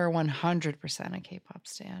 You are 100% a K-pop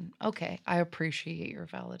stan. Okay, I appreciate your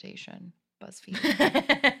validation,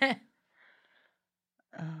 BuzzFeed.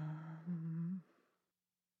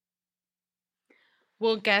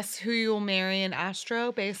 Well, guess who you'll marry in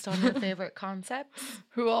Astro based on your favorite concepts?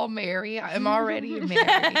 Who I'll marry? I'm already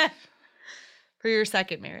married. For your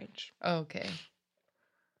second marriage. Okay.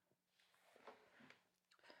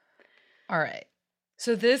 All right.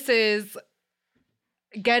 So this is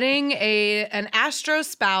getting an Astro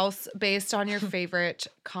spouse based on your favorite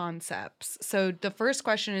concepts. So the first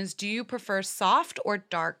question is, do you prefer soft or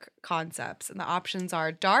dark concepts? And the options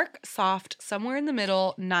are dark, soft, somewhere in the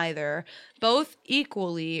middle, neither, both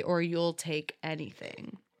equally, or you'll take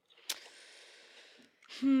anything.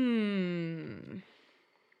 I'm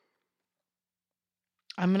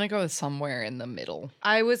going to go with somewhere in the middle.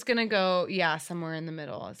 I was going to go, somewhere in the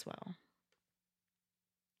middle as well.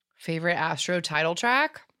 Favorite Astro title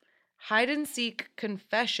track? Hide and Seek,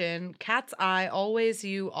 Confession, Cat's Eye, Always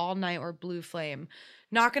You, All Night, or Blue Flame.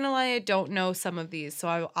 Not gonna lie, I don't know some of these,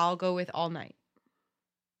 so I'll go with All Night.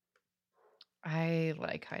 I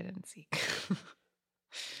like Hide and Seek.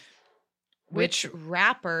 Which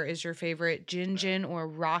rapper is your favorite, Jin Jin or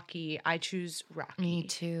Rocky? I choose Rocky. Me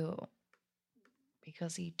too.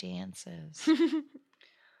 Because he dances.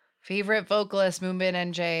 Favorite vocalist, Moonbin,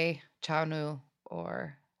 NJ, Chaonu,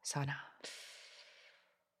 or Sana?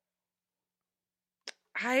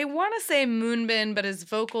 I want to say Moonbin, but his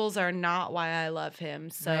vocals are not why I love him.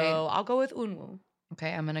 So Right. I'll go with Unwoo.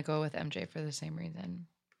 Okay, I'm going to go with MJ for the same reason.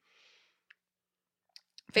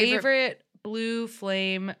 Favorite Blue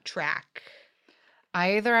Flame track?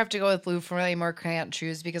 I either have to go with Blue Flame or Can't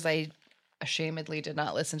Choose because I ashamedly did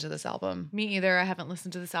not listen to this album. Me either. I haven't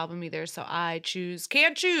listened to this album either, so I choose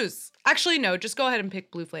Can't Choose. Actually, no, just go ahead and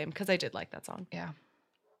pick Blue Flame because I did like that song. Yeah.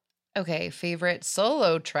 Okay, favorite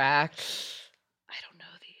solo track? I don't know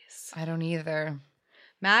these. I don't either.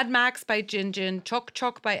 Mad Max by Jin Jin, Chok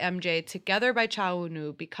Chok by MJ, Together by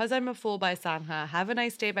Chaonu, Because I'm a Fool by Sanha, Have a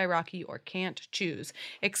Nice Day by Rocky, or Can't Choose.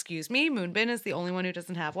 Excuse me, Moonbin is the only one who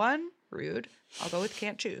doesn't have one. Rude. I'll go with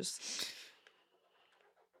Can't Choose.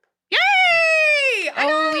 Yay!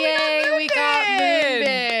 We got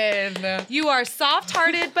Moonbin. You are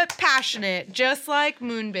soft-hearted but passionate, just like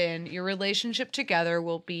Moonbin. Your relationship together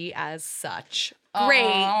will be as such. Great.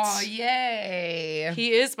 Oh, yay.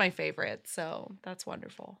 He is my favorite, so that's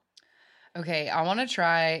wonderful. Okay, I want to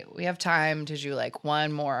try. We have time to do like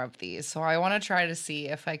one more of these. So I want to try to see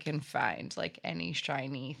if I can find like any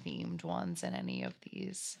shiny themed ones in any of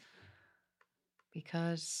these.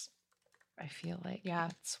 Because I feel like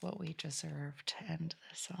that's what we deserve to end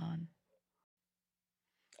this on.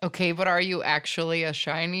 Okay, but are you actually a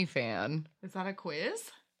shiny fan? Is that a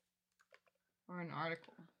quiz? Or an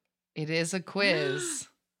article? It is a quiz,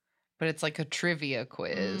 but it's like a trivia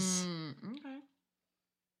quiz. Okay.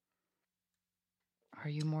 Are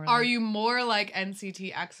you more Are you more like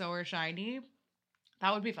NCT EXO or Shiny?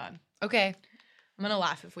 That would be fun. Okay. I'm going to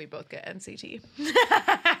laugh if we both get NCT.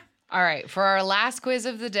 All right, for our last quiz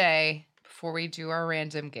of the day, before we do our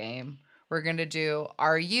random game, we're going to do,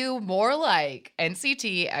 are you more like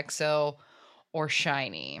NCT, EXO, or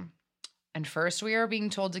Shiny? And first, we are being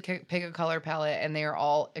told to pick a color palette, and they are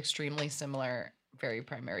all extremely similar, very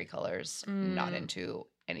primary colors. Not into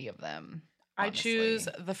any of them. I honestly. choose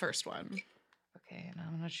the first one. Okay, and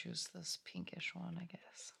I'm going to choose this pinkish one, I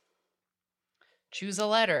guess. Choose a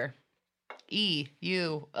letter. E,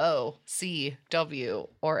 U, O, C, W,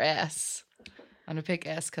 or S. I'm going to pick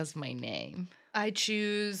S because my name. I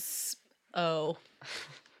choose O.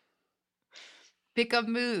 Pick a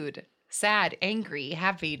mood. Sad, angry,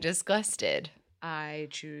 happy, disgusted. I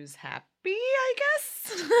choose happy, I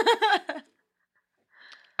guess.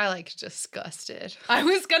 I like disgusted. I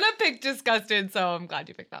was gonna pick disgusted, so I'm glad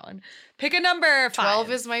you picked that one. Pick a number. 5.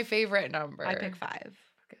 12 is my favorite number. I pick 5.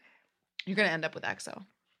 Okay. You're gonna end up with EXO.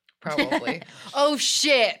 Probably. Oh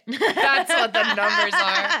shit. That's what the numbers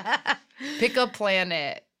are. Pick a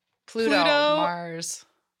planet. Pluto, Mars.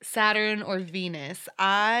 Saturn, or Venus.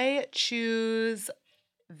 I choose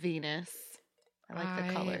Venus. I like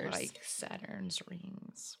the colors. I like Saturn's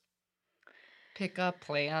rings. Pick a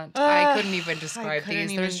plant. I couldn't even describe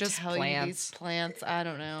these. There's just plants. These plants. I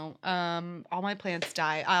don't know. All my plants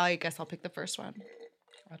die. I guess I'll pick the first one.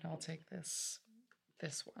 And I'll take this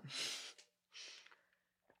one.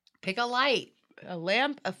 Pick a light. A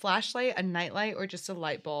lamp, a flashlight, a nightlight, or just a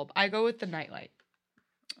light bulb. I go with the nightlight.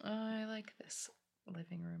 I like this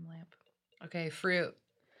living room lamp. Okay, fruit.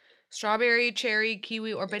 Strawberry, cherry,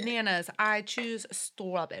 kiwi, or bananas. I choose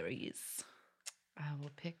strawberries. I will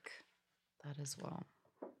pick that as well.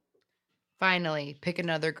 Finally, pick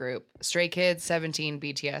another group. Stray Kids, 17,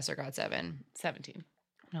 BTS, or GOT7. 17.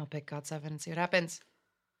 And I'll pick GOT7 and see what happens.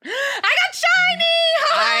 I got shiny!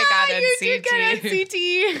 I got a You CT. did get a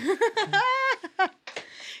CT.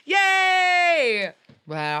 Yay!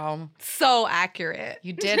 Wow. So accurate.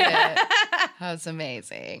 You did it. That was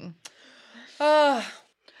amazing. Well,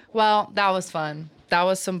 that was fun. That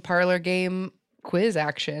was some parlor game quiz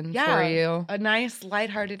action for you. A nice,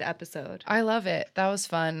 lighthearted episode. I love it. That was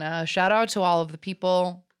fun. Shout out to all of the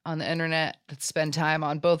people on the internet that spend time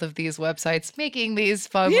on both of these websites making these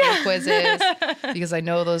fun little quizzes, because I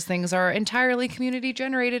know those things are entirely community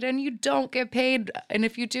generated and you don't get paid. And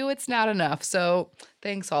if you do, it's not enough. So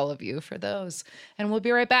thanks all of you for those. And we'll be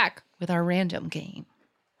right back with our random game.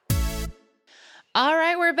 All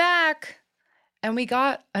right, we're back. And we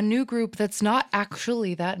got a new group that's not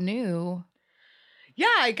actually that new. Yeah,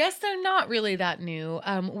 I guess they're not really that new.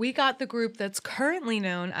 We got the group that's currently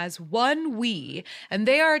known as ONE, and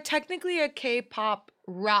they are technically a K-pop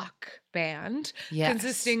rock band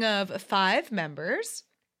consisting of 5 members.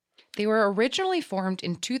 They were originally formed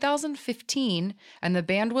in 2015, and the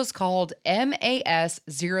band was called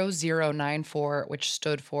MAS0094, which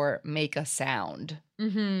stood for Make a Sound.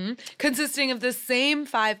 Mm-hmm. Consisting of the same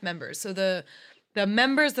 5 members. So the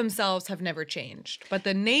members themselves have never changed, but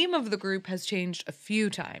the name of the group has changed a few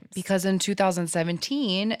times. Because in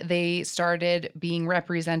 2017, they started being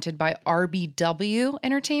represented by RBW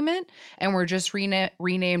Entertainment and were just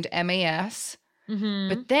renamed MAS. Mm-hmm.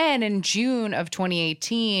 But then in June of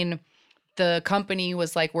 2018, the company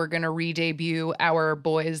was like, we're going to re-debut our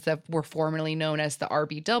boys that were formerly known as the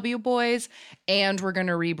RBW boys, and we're going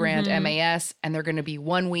to rebrand MAS, and they're going to be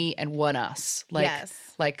ONE and ONEUS.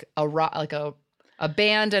 Like a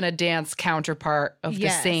band and a dance counterpart of the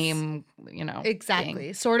same, Exactly.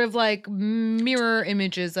 thing. Sort of like mirror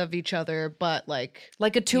images of each other, but like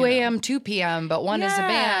a 2 a.m., 2 p.m., but one is a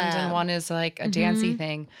band and one is like a dancey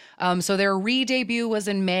thing. So their re-debut was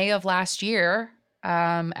in May of last year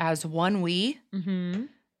as ONE. Mm-hmm.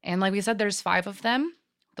 And like we said, there's 5 of them.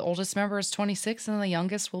 The oldest member is 26 and the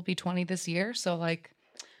youngest will be 20 this year. So like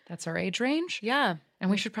that's our age range. Yeah. And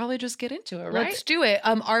we should probably just get into it, right? Let's do it.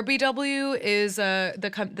 RBW is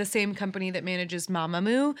the same company that manages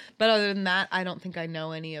Mamamoo, but other than that, I don't think I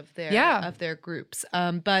know any of their groups.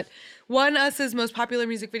 But ONEUS's most popular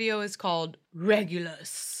music video is called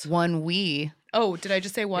Regulus. ONE. Oh, did I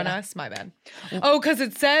just say ONEUS? My bad. Oh, because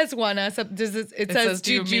it says ONEUS. It says,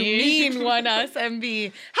 did you mean ONEUS,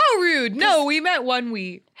 MV? How rude. No, we meant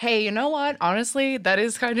ONE. Hey, you know what? Honestly, that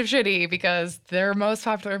is kind of shitty because their most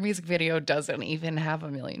popular music video doesn't even have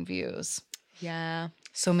 1 million views. Yeah.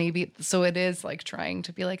 So it is like trying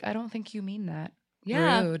to be like, I don't think you mean that.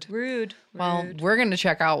 Yeah. Rude. Well, we're going to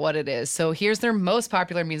check out what it is. So here's their most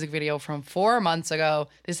popular music video from 4 months ago.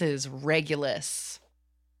 This is Regulus.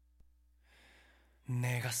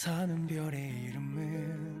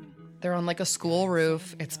 They're on like a school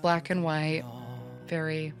roof. It's black and white.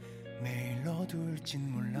 Very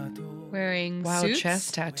wearing suits?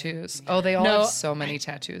 Chest tattoos. Oh, they all have so many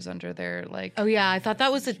tattoos under their like. Oh yeah, I thought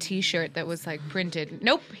that was a t-shirt that was like printed.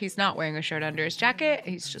 Nope, he's not wearing a shirt under his jacket.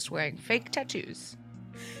 He's just wearing fake tattoos.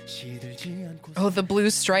 Oh, the blue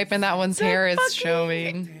stripe in that one's hair is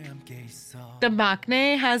showing. The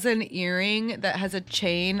maknae has an earring that has a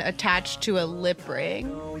chain attached to a lip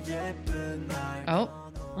ring. Oh,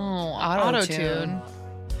 auto-tune.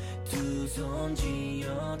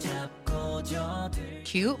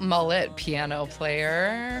 Cute mullet piano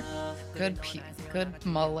player. Good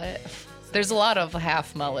mullet. There's a lot of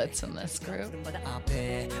half mullets in this group.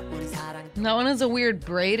 And that one has a weird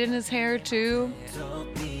braid in his hair too.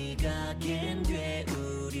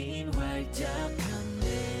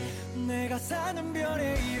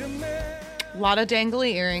 A lot of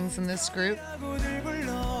dangly earrings in this group.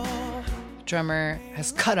 Drummer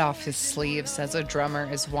has cut off his sleeves as a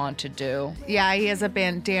drummer is wont to do. Yeah, he has a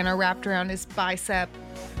bandana wrapped around his bicep.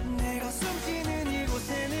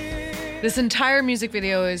 This entire music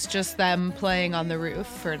video is just them playing on the roof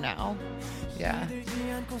for now. Yeah.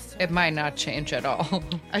 It might not change at all.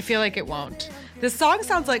 I feel like it won't. This song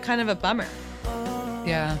sounds like kind of a bummer.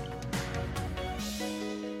 Yeah.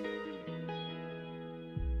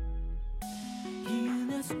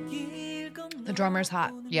 The drummer's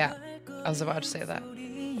hot. Yeah. I was about to say that.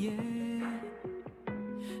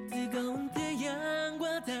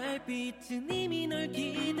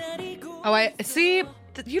 Oh, I see.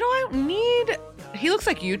 You don't need. He looks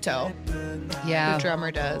like Yuto. Yeah. The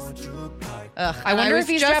drummer does. Ugh. I wonder was if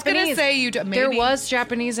he's just Japanese. Gonna say Yuto. Maybe. There was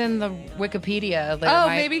Japanese in the Wikipedia.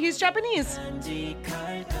 Maybe he's Japanese.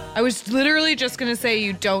 I was literally just gonna say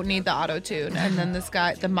you don't need the auto tune, and then this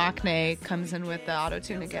guy, the Maknae, comes in with the auto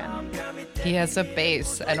tune again. He has a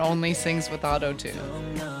bass and only sings with auto tune.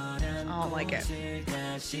 I don't like it.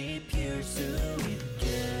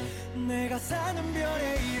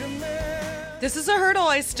 This is a hurdle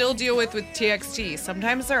I still deal with TXT.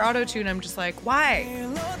 Sometimes their auto tune, I'm just like, why?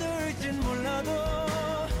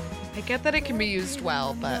 I get that it can be used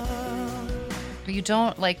well, but you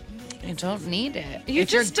don't need it. you If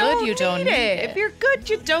just you're good, don't you don't need need it. it. If you're good,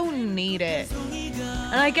 you don't need it.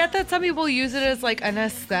 And I get that some people use it as like an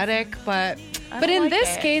aesthetic, but But in this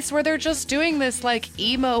case. case, where they're just doing this like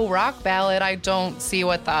emo rock ballad, I don't see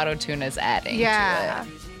what the auto-tune is adding to it.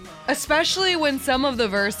 Especially when some of the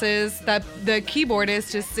verses that the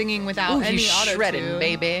keyboardist is singing without Ooh, any he's auto-tune. shredding,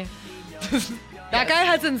 baby. That guy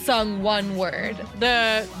hasn't sung one word.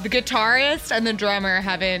 The guitarist and the drummer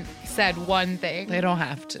haven't said one thing. They don't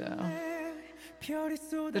have to.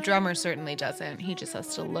 The drummer certainly doesn't. He just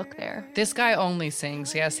has to look there. This guy only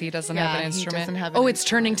sings. Yes, he doesn't Yeah, have an he instrument. doesn't have an it's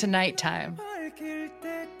turning to nighttime.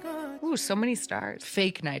 Ooh, so many stars.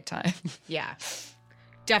 Fake nighttime. Yeah.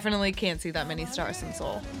 Definitely can't see that many stars in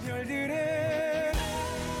Seoul.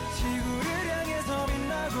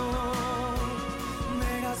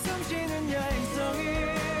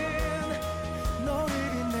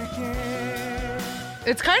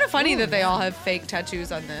 It's kind of funny that they all have fake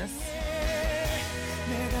tattoos on this.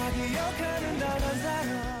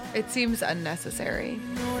 It seems unnecessary.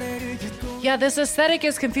 Yeah, this aesthetic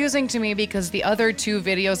is confusing to me because the other two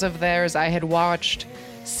videos of theirs I had watched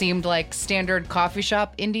seemed like standard coffee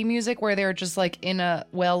shop indie music where they were just like in a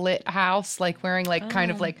well-lit house, like wearing like kind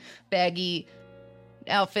of like baggy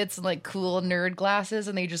outfits and like cool nerd glasses,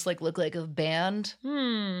 and they just like look like a band.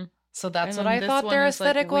 So that's And what then I this thought one their is, like,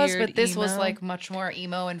 aesthetic was, weird but this was emo. like much more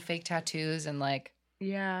emo and fake tattoos and like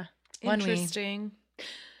Yeah. One we- Interesting.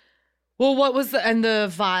 Well, what was the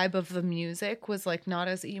vibe of the music was like not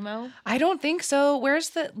as emo? I don't think so.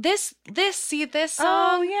 Where's this song?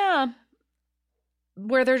 Oh, yeah.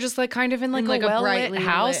 Where they're just like kind of in like, In, like, a a well-lit brightly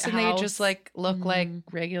house, lit and they house. just like look like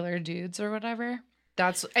regular dudes or whatever.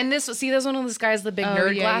 That's this one of this guy's the big Oh,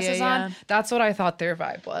 nerd yeah, glasses yeah. on. That's what I thought their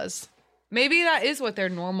vibe was. Maybe that is what their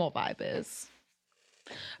normal vibe is.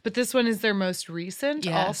 But this one is their most recent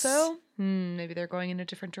Yes. also. Maybe they're going in a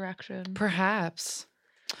different direction. Perhaps.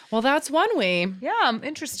 Well, that's one way. Yeah,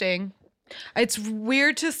 interesting. It's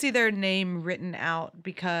weird to see their name written out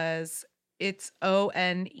because it's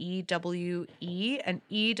ONEWE, and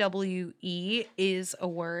EWE is a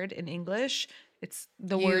word in English. It's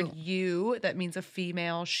the word "you" that means a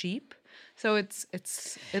female sheep. So it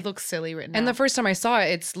looks silly written And out. the first time I saw it,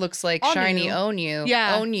 it looks like Onu. shiny Onu.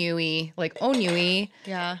 Yeah. Onui, like Onui.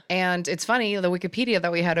 yeah. And it's funny, the Wikipedia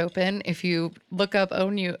that we had open, if you look up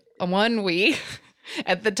Onui,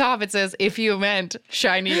 at the top it says, if you meant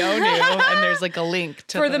shiny Onu, and there's like a link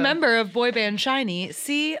to For the member of boy band Shiny,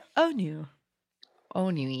 see Onu.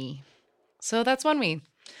 Onui. So that's one week.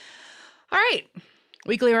 All right.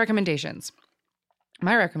 Weekly recommendations.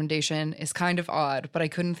 My recommendation is kind of odd, but I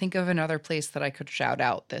couldn't think of another place that I could shout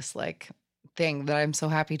out this like thing that I'm so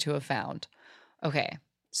happy to have found. Okay.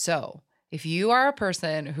 So if you are a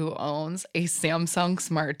person who owns a Samsung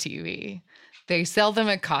Smart TV, they sell them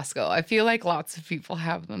at Costco. I feel like lots of people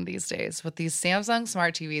have them these days. With these Samsung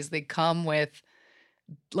Smart TVs, they come with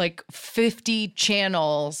like 50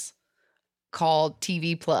 channels called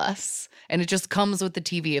TV Plus, and it just comes with the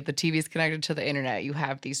TV. If the TV is connected to the internet, you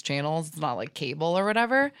have these channels. It's not like cable or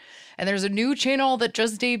whatever. And there's a new channel that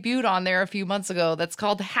just debuted on there a few months ago that's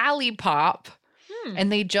called Hallie Pop.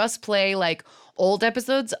 And they just play like old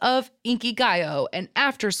episodes of Inkigayo and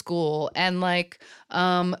After School and like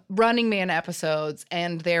Running Man episodes,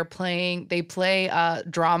 and they play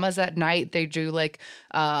dramas at night. They do like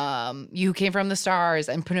You Came from the Stars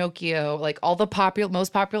and Pinocchio, like all the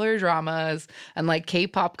most popular dramas and like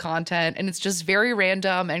K-pop content, and it's just very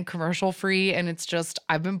random and commercial free, and it's just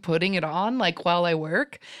I've been putting it on like while I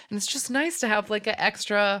work, and it's just nice to have like an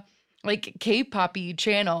extra like K-poppy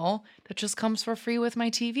channel that just comes for free with my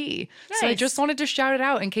TV. So I just wanted to shout it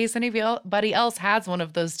out in case anybody else has one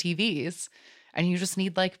of those TVs and you just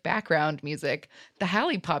need like background music. The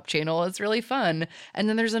Hallie Pop channel is really fun. And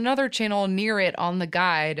then there's another channel near it on the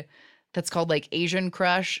guide that's called like Asian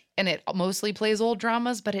Crush, and it mostly plays old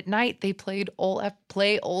dramas, but at night they play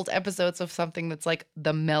old episodes of something that's like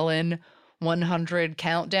the Melon 100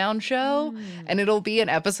 countdown show, and it'll be an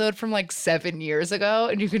episode from like 7 years ago,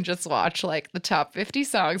 and you can just watch like the top 50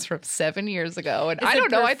 songs from 7 years ago. And I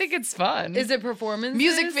don't know, I think it's fun. Is it performance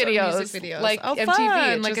music videos, like MTV,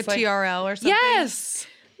 fun, like a TRL or something? Yes,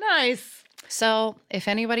 nice. So if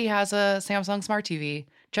anybody has a Samsung Smart TV,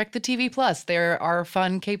 check the TV Plus. There are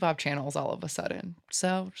fun K-pop channels all of a sudden.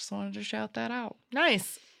 So just wanted to shout that out.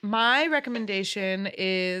 Nice. My recommendation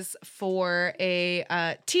is for a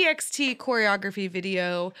TXT choreography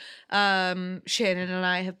video. Shannon and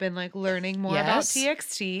I have been like learning more about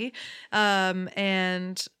TXT.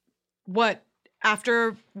 And what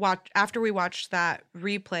after we watched that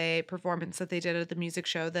replay performance that they did at the music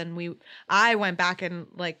show, then I went back and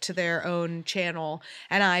like to their own channel,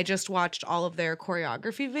 and I just watched all of their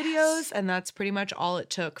choreography videos, and that's pretty much all it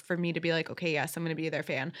took for me to be like, okay, yes, I'm going to be their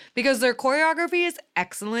fan, because their choreography is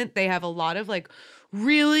excellent. They have a lot of like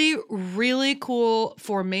really, really cool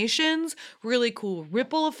formations, really cool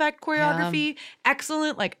ripple effect choreography,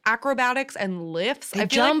 excellent like acrobatics and lifts. I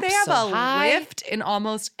feel like they have a lift in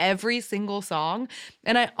almost every single song.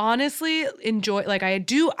 And I honestly enjoy, like I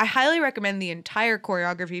highly recommend the entire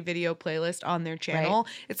choreography video playlist on their channel.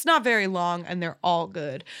 Right. It's not very long and they're all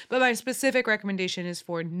good. But my specific recommendation is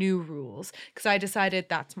for New Rules, because I decided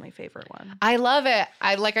that's my favorite one. I love it.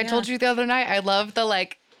 I told you the other night, I love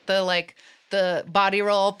the body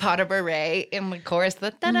roll pas de bourrée in the chorus,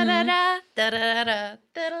 the da-da-da-da, da-da-da-da,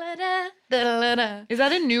 da-da-da-da, da-da-da-da. Is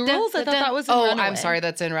that in New Rules? I thought that was in Runaway. I'm sorry,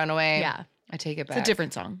 that's in Runaway. Yeah. I take it back. It's a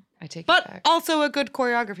different song. I take it back. But also a good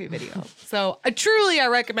choreography video. So I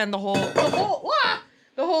recommend the whole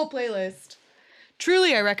playlist.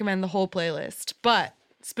 Truly, I recommend the whole playlist, but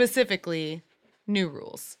specifically New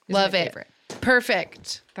Rules is love my it. favorite.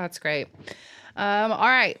 Perfect. That's great. All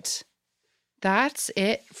right. That's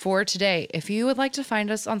it for today. If you would like to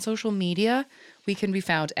find us on social media, we can be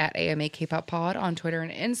found at AMA K-Pop Pod on Twitter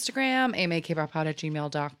and Instagram,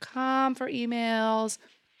 amakpoppod@gmail.com for emails.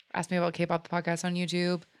 Ask me about K-Pop the podcast on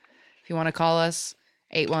YouTube. If you want to call us,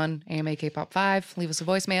 81 AMA K-Pop 5. Leave us a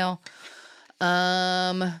voicemail.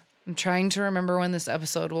 I'm trying to remember when this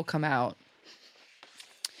episode will come out.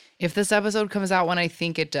 If this episode comes out when I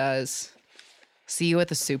think it does, see you at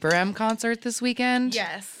the Super M concert this weekend.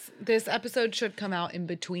 Yes. This episode should come out in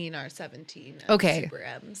between our 17 and Super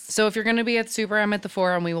M's. So if you're going to be at Super M at the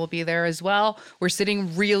Forum, we will be there as well. We're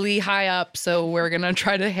sitting really high up, so we're going to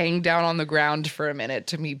try to hang down on the ground for a minute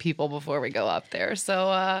to meet people before we go up there.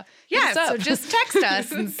 So, so just text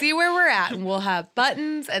us and see where we're at. And we'll have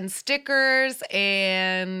buttons and stickers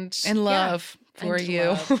and love for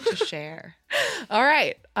you to share. All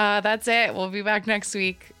right. That's it. We'll be back next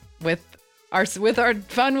week with our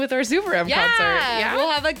fun with our Super M concert. Yeah,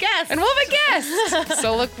 we'll have a guest. And we'll have a guest.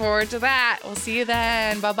 So look forward to that. We'll see you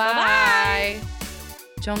then. Bye-bye. Bye-bye.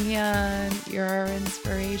 Jonghyun, you're our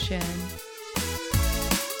inspiration.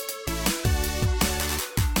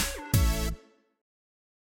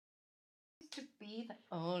 To be the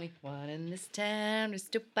only one in this town is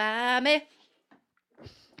to buy me.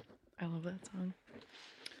 I love that song.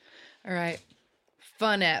 All right.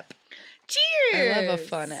 Fun ep. Cheers. I love a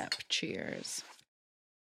fun ep. Cheers.